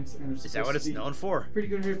ingredients, and it's Is that what it's supposed to be known for? pretty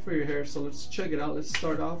good here for your hair. So let's check it out. Let's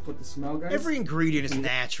start off with the smell, guys. Every ingredient is He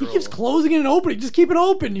natural. keeps closing it and opening. Just keep it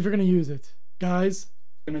open if you're gonna use it, guys.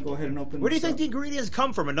 I'm gonna go ahead and open. Where do you this think up. the ingredients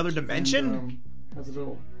come from? Another dimension? And, has a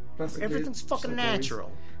little plastic lid, Everything's fucking so always-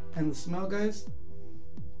 natural. And the smell, guys,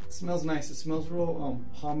 it smells nice. It smells real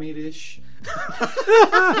pomade-ish.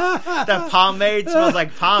 That pomade smells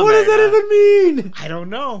like pomade. What does that huh? even mean? I don't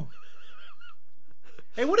know.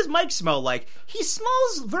 Hey, what does Mike smell like? He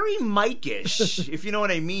smells very Mike-ish, if you know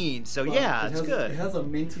what I mean. So yeah, It it's has- good. It has a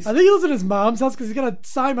minty. I think he lives in his mom's house because he's got a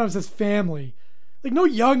sign on that says family. Like no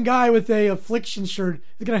young guy with a affliction shirt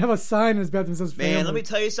is gonna have a sign in his bathroom that says family. Man, let me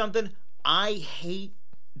tell you something. I hate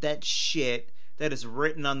that shit that is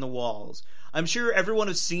written on the walls. I'm sure everyone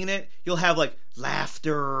who's seen it, you'll have like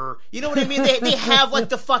laughter. You know what I mean? They have like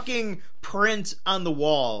the fucking print on the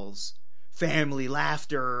walls. Family,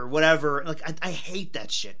 laughter, whatever. Like, I hate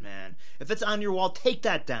that shit, man. If it's on your wall, take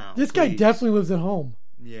that down. This guy please. definitely lives at home,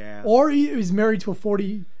 Yeah. or he's married to a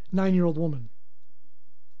 49-year-old woman.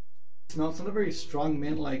 smell. It's not a very strong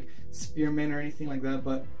mint like spearmint or anything like that,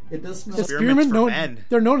 but it does smell. The Spearmint's spearmint, for men.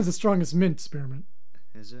 they're known as the strongest mint spearmint.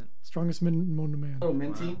 Is it? Strongest men known to man. little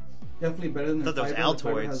minty. Definitely better than the thought that fiber. was The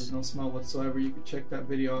fiber Altoids. has no smell whatsoever. You can check that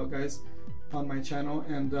video out, guys, on my channel.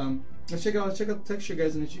 And let's check out the texture,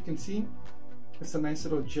 guys. And as you can see, it's a nice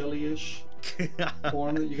little jelly-ish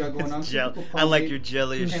form that you got going on. Typical I like pomade. your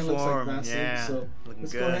jellyish Kinda looks like form. Vaseline, Yeah, So looking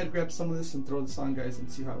let's good. go ahead, grab some of this, and throw this on, guys,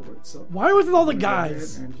 and see how it works. So Why was it all the I'm gonna go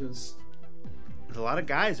guys? ahead and just There's a lot of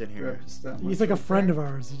guys in here. grab just that He's much like a right friend there. of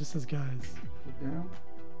ours. He just says guys. Put it down.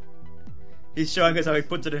 He's showing us how he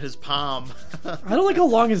puts it in his palm. I don't like how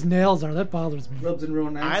long his nails are. That bothers me. Rubs in real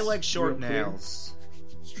nice. I like short real clear. nails.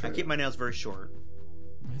 Let's I try keep it. my nails very short.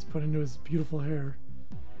 He's put into his beautiful hair.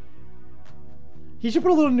 He should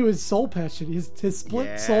put a little into his soul patch. His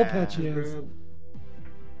split soul Yeah. patch he has. Grab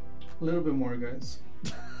a little bit more, guys.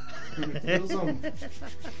 And it feels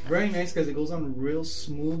very nice, guys. It goes on real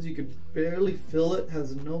smooth. You can barely feel it.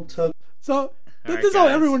 Has no tug. So Alright, this is how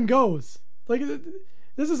guys. everyone goes. Like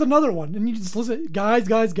this is another one, and you just listen, guys.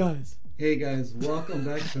 Hey guys, welcome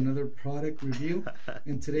back to another product review.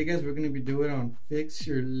 And today, guys, we're going to be doing on Fix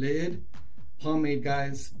Your Lid pomade,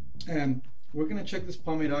 guys. And we're going to check this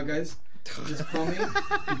pomade out, guys. This pomade,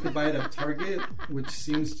 you can buy it at Target, which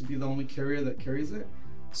seems to be the only carrier that carries it.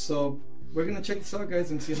 So we're going to check this out,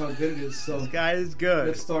 guys, and see how good it is. So This guy is good.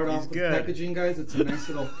 let's start He's off with good. packaging, guys. It's a nice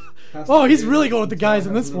little plastic Oh, he's bag. really going with the guys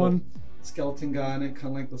in It has this a little one. skeleton guy on it, kind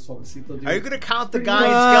of like the Suavecito dude. Are you gonna count the Pretty guy,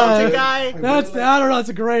 nice. skeleton Uh, guy? That's I don't know. It's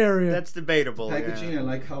a gray area. That's debatable. Packaging, Yeah. I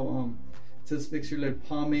like how it says Fix Your Lid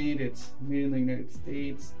pomade. It's made in the United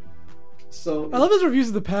States. So I love his reviews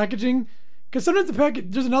of the packaging because sometimes the package.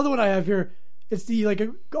 There's another one I have here. It's the like a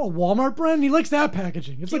Walmart brand. And he likes that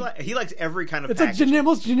packaging. It's like He likes every kind of it's like packaging.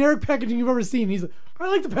 most generic packaging you've ever seen. He's like, I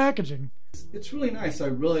like the packaging. it's really nice. I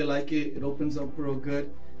really like it. It opens up real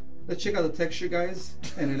good. Let's check out the texture, guys.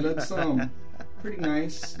 And it looks pretty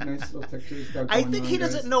nice. Nice little texture. It's got I going think on, he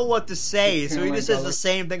guys. doesn't know what to say, It's so he kinda just like says the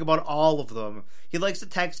same thing about all of them. He likes the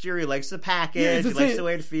texture, he likes the package, Yeah, it's he the likes same- the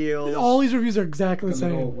way it feels. All these reviews are exactly the A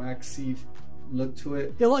little same. waxy look to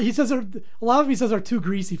it. Yeah, he says a lot of them he says are too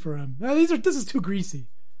greasy for him. This is too greasy.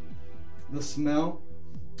 The smell,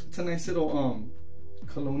 it's a nice little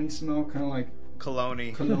cologne smell, kind of like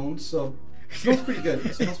Cologne. cologne. So it smells pretty good.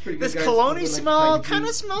 It smells pretty good. This guys. cologne I really like smell packaging kind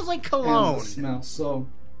of smells like and cologne. the smell. So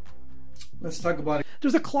let's talk about it.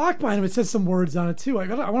 There's a clock behind him. It says some words on it too. I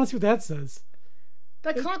want to see what that says.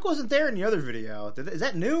 That clock wasn't there in the other video. Is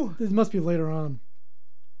that new? This must be later on.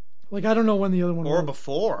 Like I don't know when the other one Or was.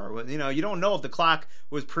 before? You know, you don't know if the clock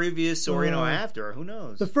was previous or after. Who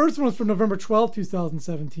knows? The first one was from November 12th,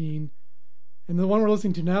 2017, and the one we're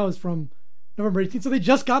listening to now is from November 18th. So they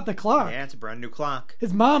just got the clock. Yeah, it's a brand new clock.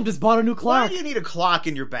 His mom just bought a new Why clock do you need a clock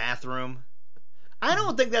in your bathroom? I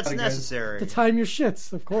don't think that's Hi, guys. necessary. to time your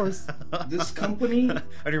shits, of course. This company On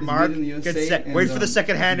your is mark, made in the USA, get set. and, Wait for the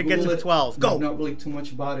second hand to if you get to Google the it, 12. Go! Not really too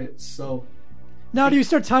much about it. So Now, do you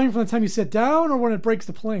start timing from the time you sit down or when it breaks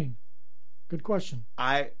the plane? Good question.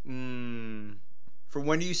 For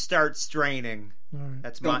when you start straining, All right.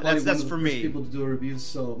 that's I'm probably that's one of the for first me. people to do a review.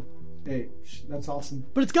 So hey, that's awesome.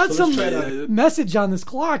 But it's got So some let's try it out. message on this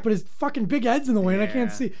clock, but his fucking big head's in the way and I can't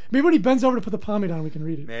Yeah. see. Maybe when he bends over to put the pomade on, we can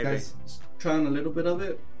read it. Maybe. Guys, try on a little bit of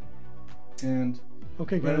it, and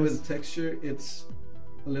Okay, right away the guys. texture, it's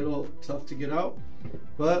a little tough to get out,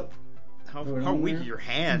 but How Throw it how on weak there. are your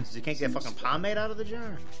hands? You can't get Seems- fucking pomade out of the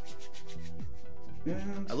jar.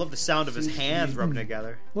 and I love the sound of his Seems to hands be- rubbing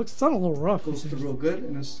together. Looks it's not a little rough. goes through real good,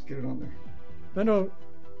 and let's get it on there. I know.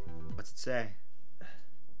 What's it say?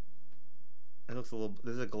 It looks a little.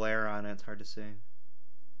 There's a glare on it. It's hard to see.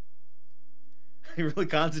 You're really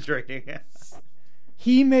concentrating.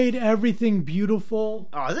 He made everything beautiful.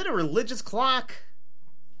 Oh, is it a religious clock?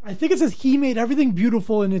 I think it says he made everything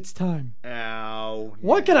beautiful in its time. Oh.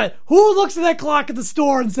 What can I? Who looks at that clock at the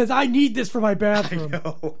store and says, "I need this for my I bathroom"?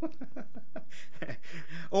 know.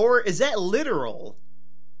 Or is that literal?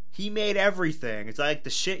 He made everything. It's like the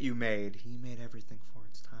shit you made. He made everything for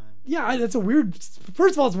its time. Yeah, that's a weird.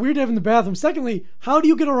 First of all, it's weird to have in the bathroom. Secondly, how do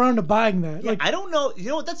you get around to buying that? Yeah, I don't know. You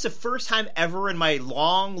know what? That's the first time ever in my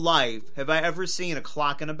long life have I ever seen a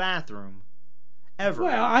clock in a bathroom. Ever.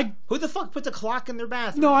 well, Who the fuck puts a clock in their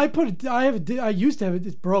bathroom? no, I put it. I used to have it.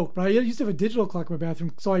 It's broke, but I used to have a digital clock in my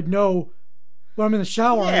bathroom, so I'd know when I'm in the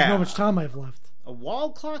shower. I know Yeah. how much time I have left. A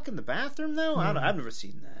wall clock in the bathroom, though? I've never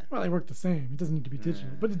seen that. Well, they work the same. It doesn't need to be digital,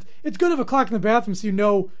 but it's good to have a clock in the bathroom so you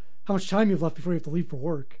know how much time you've left before you have to leave for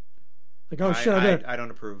work. Like, oh shit, I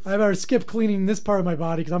don't approve. I better skip cleaning this part of my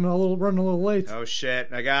body because I'm running a little late. Oh shit!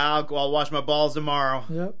 I'll wash my balls tomorrow.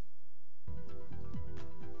 Yep.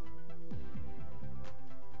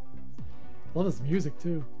 Love his music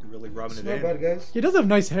too. You're really rubbing It's it not in. bad, guys. He does have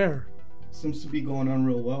nice hair. Seems to be going on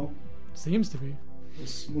real well. Seems to be.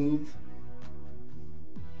 Smooth.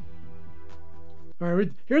 All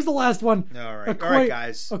right, here's the last one. All right, all right,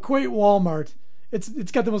 guys. Equate Walmart. It's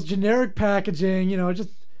got the most generic packaging. You know, it's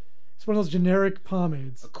one of those generic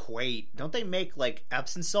pomades. Equate. Don't they make like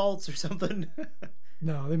Epsom salts or something?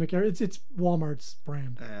 No, they make it's Walmart's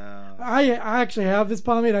brand. I actually have this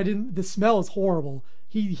pomade. I didn't. The smell is horrible.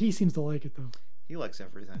 He seems to like it though. He likes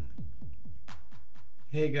everything.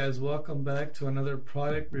 Hey guys, welcome back to another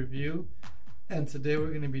product review, and today we're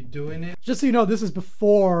going to be doing it. Just so you know, this is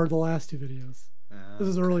before the last two videos. This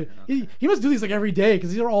is early. Okay. He must do these like every day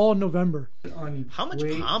because these are all in November. How much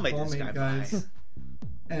pomade does this guy buy?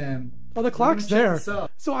 And the clock's there. So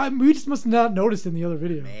we just must not notice in the other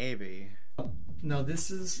video. Maybe. No, this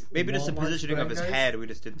is maybe just the Walmart's positioning of his brand, head. We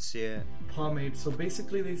just didn't see it. Pomade. So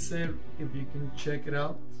basically, they said if you can check it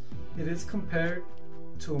out, it is compared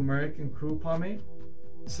to American Crew pomade.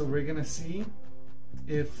 So we're gonna see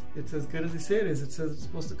if it's as good as they say it is. It says it's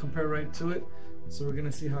supposed to compare right to it. So we're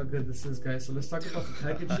gonna see how good this is, guys. So let's talk about the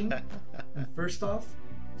packaging. And first off,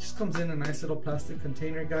 it just comes in a nice little plastic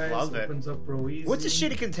container, guys. Love it. Opens up real easy. What's a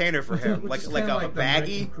shitty container for him? like a like the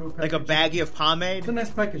baggie, Crew like a packaging. baggie of pomade. It's a nice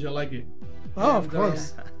package. I like it. Oh, of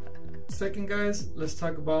course. Second, guys, let's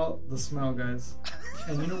talk about the smell, guys.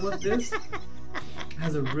 And you know what? This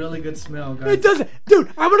has a really good smell, guys. It doesn't,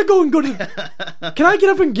 dude. I'm gonna go to. Can I get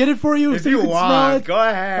up and get it for you? If so you can smell want, it? go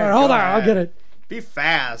ahead. All right, hold go on. ahead. I'll get it. Be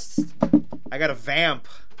fast. I got a vamp.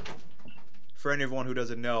 For anyone who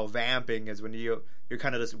doesn't know, vamping is when you're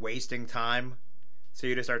kind of just wasting time, so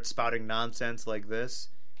you just start spouting nonsense like this.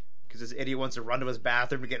 Because this idiot wants to run to his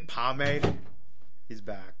bathroom to get pomade. He's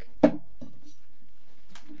back.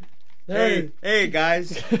 Hey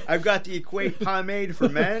guys! I've got the Equate pomade for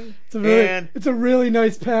men, it's a really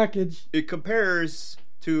nice package. It compares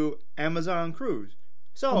to Amazon Cruise.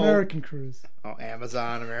 So American Cruise. Oh,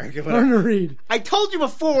 Amazon, American. Learn to read. I told you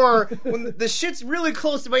before, when the shit's really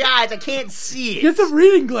close to my eyes, I can't see it. Get some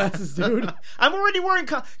reading glasses, dude. I'm already wearing.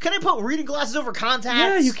 Can I put reading glasses over contacts?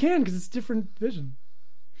 Yeah, you can because it's different vision.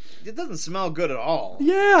 It doesn't smell good at all.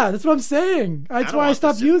 Yeah, that's what I'm saying. That's why I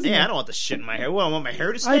stopped using it. Yeah, I don't want the shit in my hair. What, I want my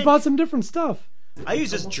hair to stink? I bought some different stuff. I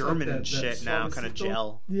use this German like that shit now, kind of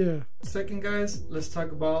gel. Yeah. Second, guys, let's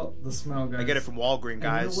talk about the smell, guys. I get it from Walgreens,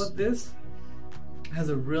 guys. And you know what? This has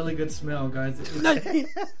a really good smell, guys.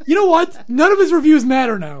 You know what? None of his reviews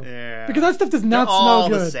matter now. Yeah. Because that stuff does not They're smell all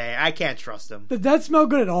good. the same. I can't trust them. Does that smell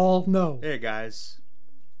good at all? No. Hey, guys.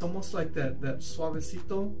 Almost like that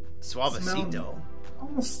suavecito. Suavecito. Smell.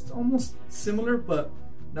 Almost similar, but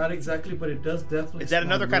not exactly. But it does definitely. Is that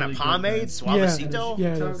another kind of pomade? Suavecito?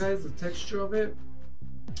 Yeah. Tell guys the texture of it.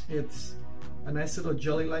 It's a nice little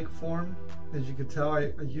jelly-like form. As you can tell,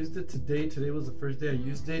 I used it today. Today was the first day I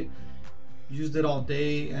used it. Used it all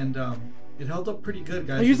day, and it held up pretty good,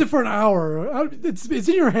 guys. I used it for an hour. It's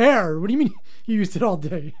in your hair. What do you mean you used it all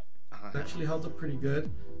day? It actually held up pretty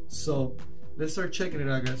good. So let's start checking it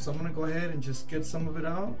out, guys. So I'm gonna go ahead and just get some of it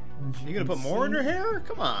out. You gonna put more in your hair?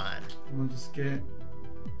 Come on. I'm gonna just get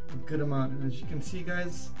a good amount, and as you can see,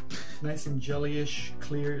 guys, it's nice and jellyish,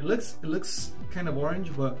 clear. It looks kind of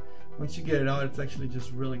orange, but once you get it out, it's actually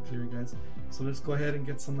just really clear, guys. So let's go ahead and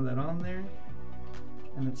get some of that on there,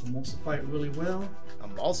 and let's emulsify it really well.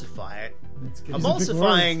 Emulsify it? Let's get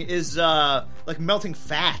Emulsifying is like melting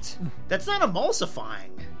fat. That's not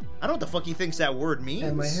emulsifying. I don't know what the fuck he thinks that word means.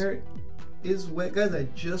 And my hair is wet, guys. I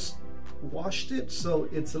just washed it, so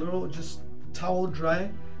it's a little just towel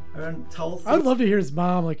dry. I ran towel through. I'd love to hear his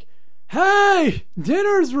mom like, "Hey,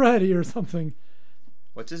 dinner's ready" or something.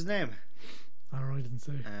 What's his name? I don't know. He didn't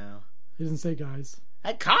say. Oh. He didn't say, guys.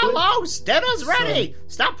 Hey, Carlos, dinner's ready.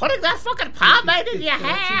 Stop putting that fucking pomade in your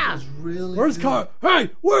hair. Really Where's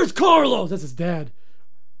where's Carlos? That's his dad.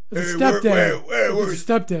 That's his stepdad. That's his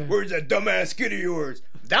stepdad. Where's that dumbass kid of yours?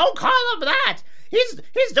 Don't call him that.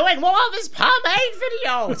 He's doing more of his pomade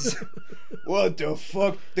videos. What the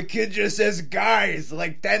fuck? The kid just says guys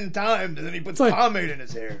like 10 times and then he puts pomade in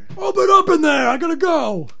his hair. Open up in there. I gotta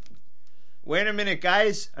go. Wait a minute,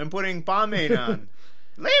 guys. I'm putting pomade on.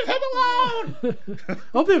 Leave him alone. I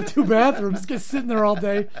hope they have 2 bathrooms. This guy's sitting there all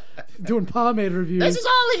day doing pomade reviews. This is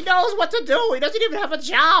all he knows what to do. He doesn't even have a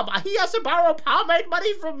job. He has to borrow pomade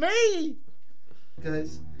money from me.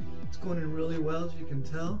 Guys, it's going in really well, as you can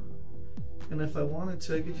tell. And if I wanted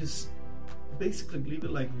to, I could just basically leave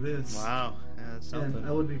it like this. Wow, yeah, that's something. And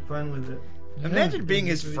I would be fine with it. Imagine being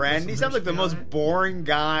his friend. He sounds like the most boring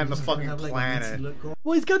guy on the fucking planet.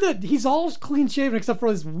 Well, he's got that. He's all clean shaven except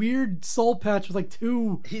for this weird soul patch with like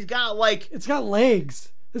 2. He's got like. It's got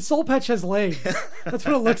legs. The soul patch has legs. That's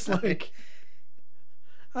what it looks like.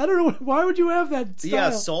 I don't know. Why would you have that style? Yeah,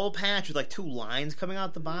 soul patch with like 2 lines coming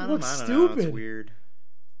out the bottom. It looks I don't know. stupid. It's weird.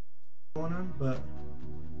 going on, but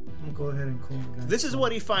I'm gonna go ahead and comb it, guys. This is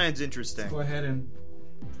what he finds interesting. Let's go ahead and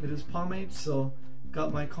it is pomade, so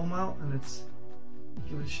got my comb out and let's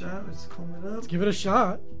give it a shot. Let's comb it up. Let's give it a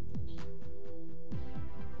shot.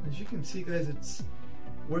 As you can see, guys, it's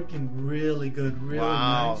working really good, really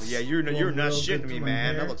Wow. nice. Yeah, you're Going not real shitting good me, to my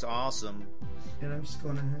man. hair. That looks awesome. And I'm just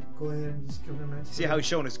gonna go ahead and just give it a nice. See how he's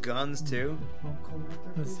showing his guns too? I'll comb right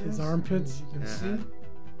there for His you guys. armpits. As you can Uh-huh. see,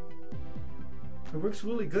 it works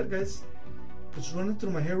really good, guys. It's running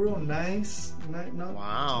through my hair real nice, not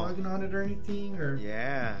Wow. tugging on it or anything, or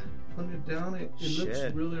Yeah. putting it down. It looks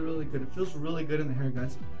Shit. really, really good. It feels really good in the hair,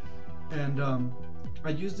 guys. And I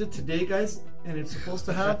used it today, guys, and it's supposed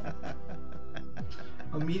to have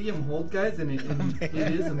a medium hold, guys, and it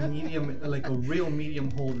is a medium, like a real medium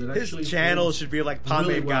hold. It His actually channel holds should be like really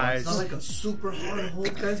pomade well. guys. It's not like a super hard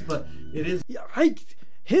hold, guys, but it is. Yeah,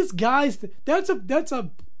 his guys. That's a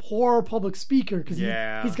poor public speaker because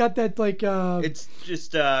Yeah. he's got that like. It's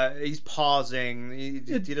just he's pausing. He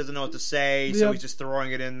doesn't know what to say, so Yep. he's just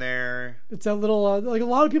throwing it in there. It's that little like a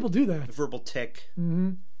lot of people do that. Verbal tick.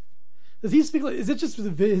 Mm-hmm. Does he speak like? Is it just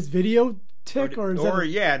his video tick or is that?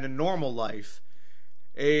 Yeah, in a normal life.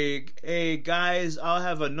 Hey guys, I'll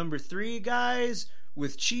have a number 3, guys,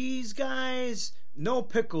 with cheese, guys, no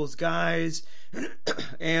pickles, guys,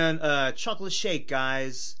 and chocolate shake,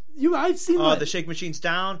 guys. I've seen that. The shake machine's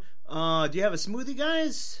down. Do you have a smoothie,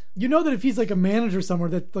 guys? You know that if he's like a manager somewhere,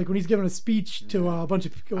 that like when he's giving a speech to a bunch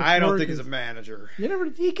of people, I don't think he's a manager.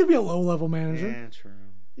 He could be a low level manager. Yeah, true.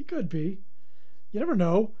 He could be. You never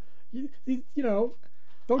know. You know.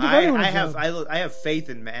 Don't give anyone a job. I have faith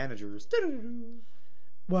in managers.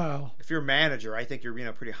 Wow. If you're a manager, I think you're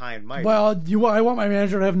pretty high and mighty. Well, I want my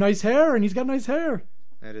manager to have nice hair, and he's got nice hair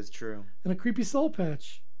That is true. and a creepy soul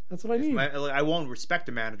patch. That's what I need. I won't respect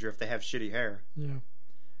a manager if they have shitty hair. Yeah.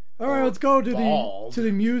 All right, let's go to bald.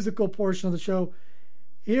 the musical portion of the show.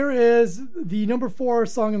 Here is the number 4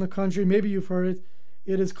 song in the country. Maybe you've heard it.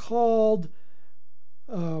 It is called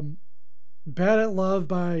 "Bad at Love"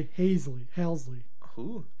 by Halsey.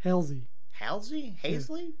 Who? Halsey. Halsey?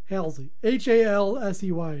 Hazley? Halsey.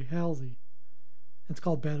 Halsey. Halsey. It's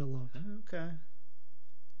called "Bad at Love." Okay.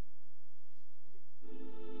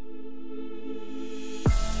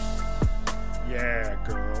 Yeah,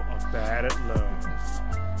 girl, I'm bad at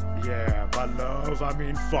love. Yeah, by love, I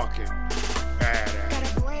mean fucking. Bad at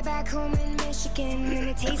Got a boy back home in Michigan, and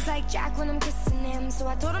it tastes like Jack when I'm kissing him. So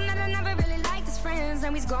I told him that I never really liked his friends.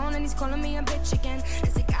 Now he's gone and he's calling me a bitch again.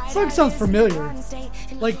 Song sounds familiar.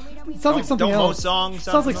 Like, it sounds like something don't else. most songs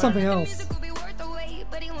Sounds like something else.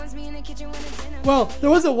 Well, there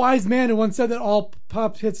was a wise man who once said that all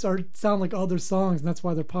pop hits sound like other songs, and that's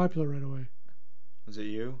why they're popular right away. Was it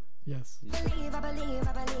you? Yes. I believe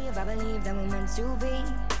that we're meant to be.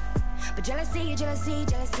 But jealousy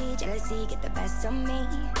get the best of me.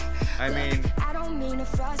 I mean, I don't mean to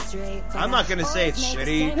frustrate. but I'm not gonna say it's always make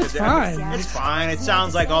shitty. the 'cause It's fine. It's fine. It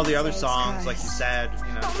sounds like all the other songs, like you said. So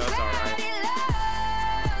it's all right.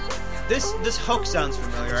 This hook sounds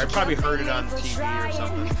familiar. I probably heard it on TV or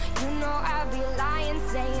something. You know I'd be lying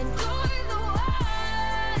saying you're the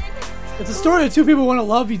one. It's a story of two people who want to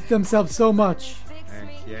love themselves so much.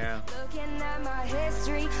 Yeah. Looking at my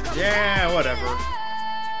history. Yeah, whatever.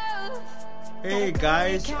 Hey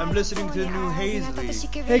guys, I'm listening to the new Hazley. Hey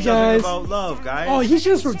Something guys. about love, guys. Oh, he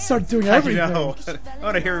should just start doing everything. I know. I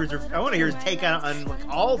want to hear his take on like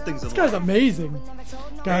all things in This guy's life. amazing,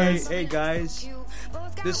 guys. Hey guys,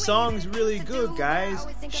 this song's really good, guys.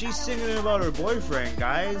 She's singing about her boyfriend,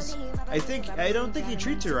 guys. I don't think he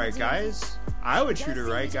treats her right, guys. I would treat her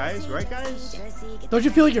right, guys. Right, guys? Don't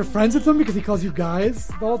you feel like you're friends with him because he calls you guys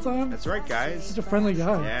the whole time? That's right, guys. Such a friendly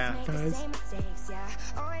guy. Yeah. Guys.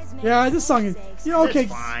 Yeah, this song is, okay.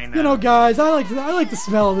 It's fine. Guys, I like the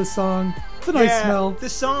smell of this song. It's a nice smell.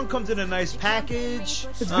 This song comes in a nice package.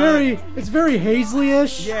 It's very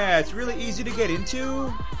Hazley-ish. Yeah, it's really easy to get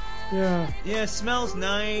into. Yeah. Yeah, it smells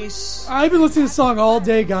nice. I've been listening to this song all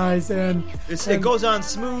day, guys, and It goes on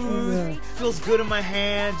smooth. Yeah. Feels good in my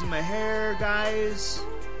hands and my hair, guys.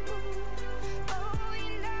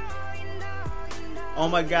 Oh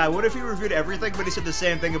my god, what if he reviewed everything but he said the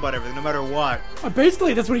same thing about everything, no matter what?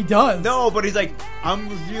 basically that's what he does. No, but he's like, I'm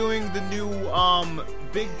reviewing the new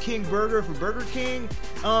Big King burger for Burger King.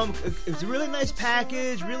 It's a really nice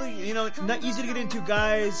package, really, not easy to get into,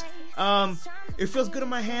 guys. It feels good in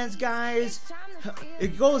my hands, guys.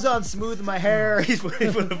 It goes on smooth in my hair. He's putting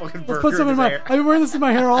a fucking burger Let's put some in my. hair. I've been wearing this in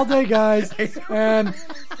my hair all day, guys, and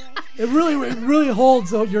it really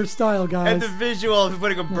holds your style, guys. And the visual of him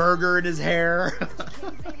putting a burger in his hair.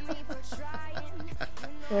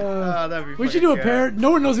 That'd be We should do a parody.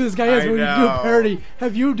 No one knows who this guy is, but we should do a parody.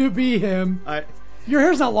 Have you to be him. Your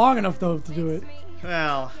hair's not long enough, though, to do it.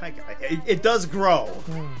 Well, it does grow.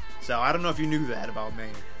 So I don't know if you knew that about me.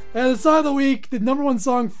 And the song of the week, the number one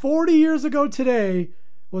song 40 years ago today,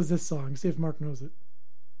 was this song. See if Mark knows it.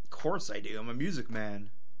 Of course I do. I'm a music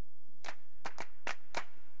man.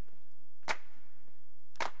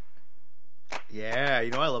 Yeah,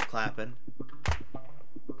 you know I love clapping.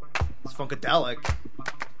 It's funkadelic.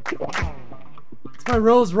 It's by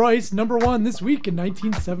Rolls Royce, number one this week in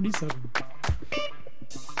 1977.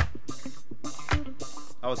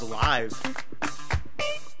 I was alive.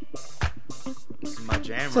 This is my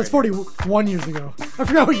jam. So it's 41 years ago. I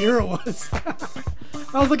forgot what year it was.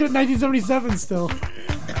 I was looking at 1977 still.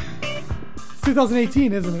 It's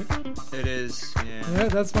 2018, isn't it? It is, yeah. Yeah,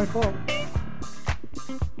 that's my fault.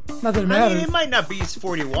 Not that it matters. I mean, it might not be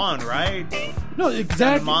 41, right? No,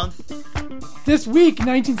 exactly. Month. This week,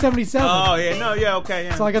 1977. Oh yeah, no, yeah, okay,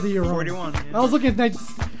 yeah. So I got the year wrong. 41. Yeah. I was looking at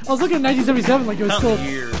 1977 like it was still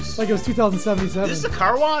years. Like it was 2077. This is a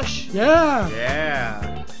car wash. Yeah.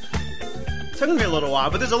 Yeah. Took me a little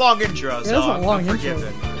while, but there's a long intro, so a long I'm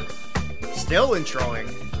forgiven. Still introing.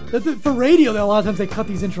 For radio, a lot of times they cut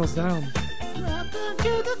these intros down. Welcome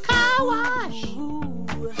to the car wash.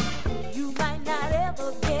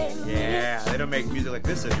 Yeah, they don't make music like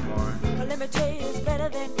this anymore. But let me tell you, it's better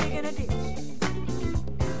than digging a ditch.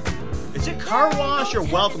 Is it car wash or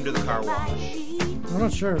welcome to the car wash? I'm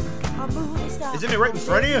not sure. Isn't it right in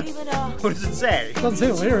front of you? What does it say? It doesn't say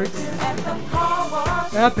the lyrics. At the car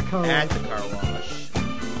wash. At the car wash.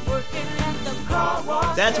 Working at the car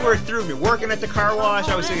wash. That's where it threw me. Working at the car wash,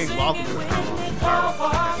 I was thinking welcome to the car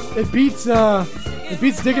wash. It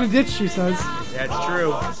beats digging a ditch, she says. That's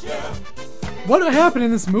true. What happened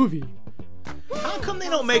in this movie? How come they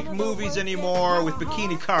don't make movies anymore with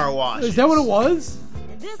bikini car wash? Is that what it was?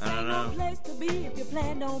 I don't know.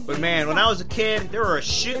 But man, when I was a kid, there were a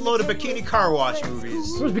shitload of bikini car wash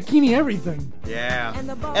movies. There was bikini everything. Yeah. And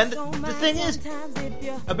the thing is,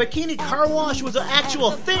 a bikini car wash was an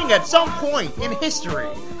actual thing at some point in history.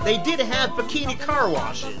 They did have bikini car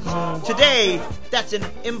washes. Today, that's an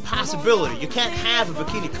impossibility. You can't have a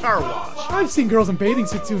bikini car wash. I've seen girls in bathing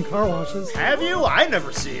suits doing car washes. Have you? I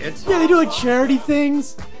never see it. Yeah, they do like charity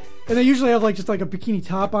things. And they usually have just like a bikini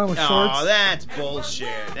top on with shorts. Oh, that's bullshit.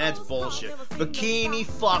 That's bullshit. Bikini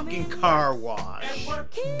fucking car wash.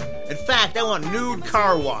 In fact, I want nude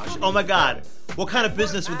car wash. Oh my god. What kind of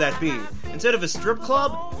business would that be? Instead of a strip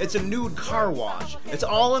club, it's a nude car wash. It's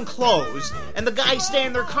all enclosed, and the guys stay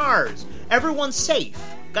in their cars. Everyone's safe.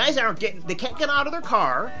 Guys they can't get out of their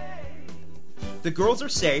car. The girls are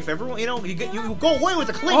safe. Everyone, you go away with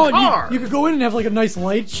a clean car. You could go in and have like a nice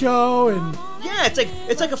light show and yeah,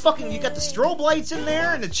 it's like a fucking. You got the strobe lights in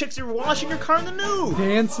there, and the chicks are washing your car in the nude,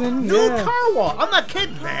 dancing, nude car wash. I'm not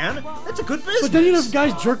kidding, man. That's a good business. But then you have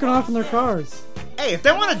guys jerking off in their cars. Hey, if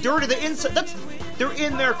they want to dirty the inside, they're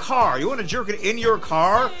in their car. You want to jerk it in your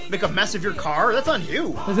car, make a mess of your car? That's on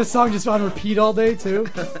you. Is this song just on repeat all day too?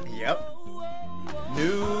 Yep.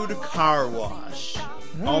 Nude car wash.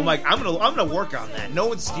 Oh my! I'm gonna work on that. No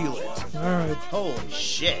one steal it. All right. Holy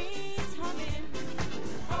shit!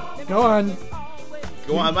 Go on.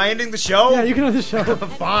 Go on. Am I ending the show? Yeah, you can end the show.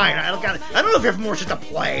 Fine. I don't know if you have more shit to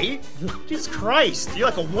play. Jesus Christ! You're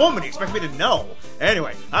like a woman. You expect me to know?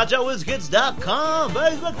 Anyway, HotshotWizKids.com,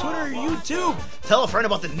 Facebook, Twitter, YouTube. Tell a friend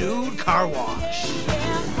about the nude car wash.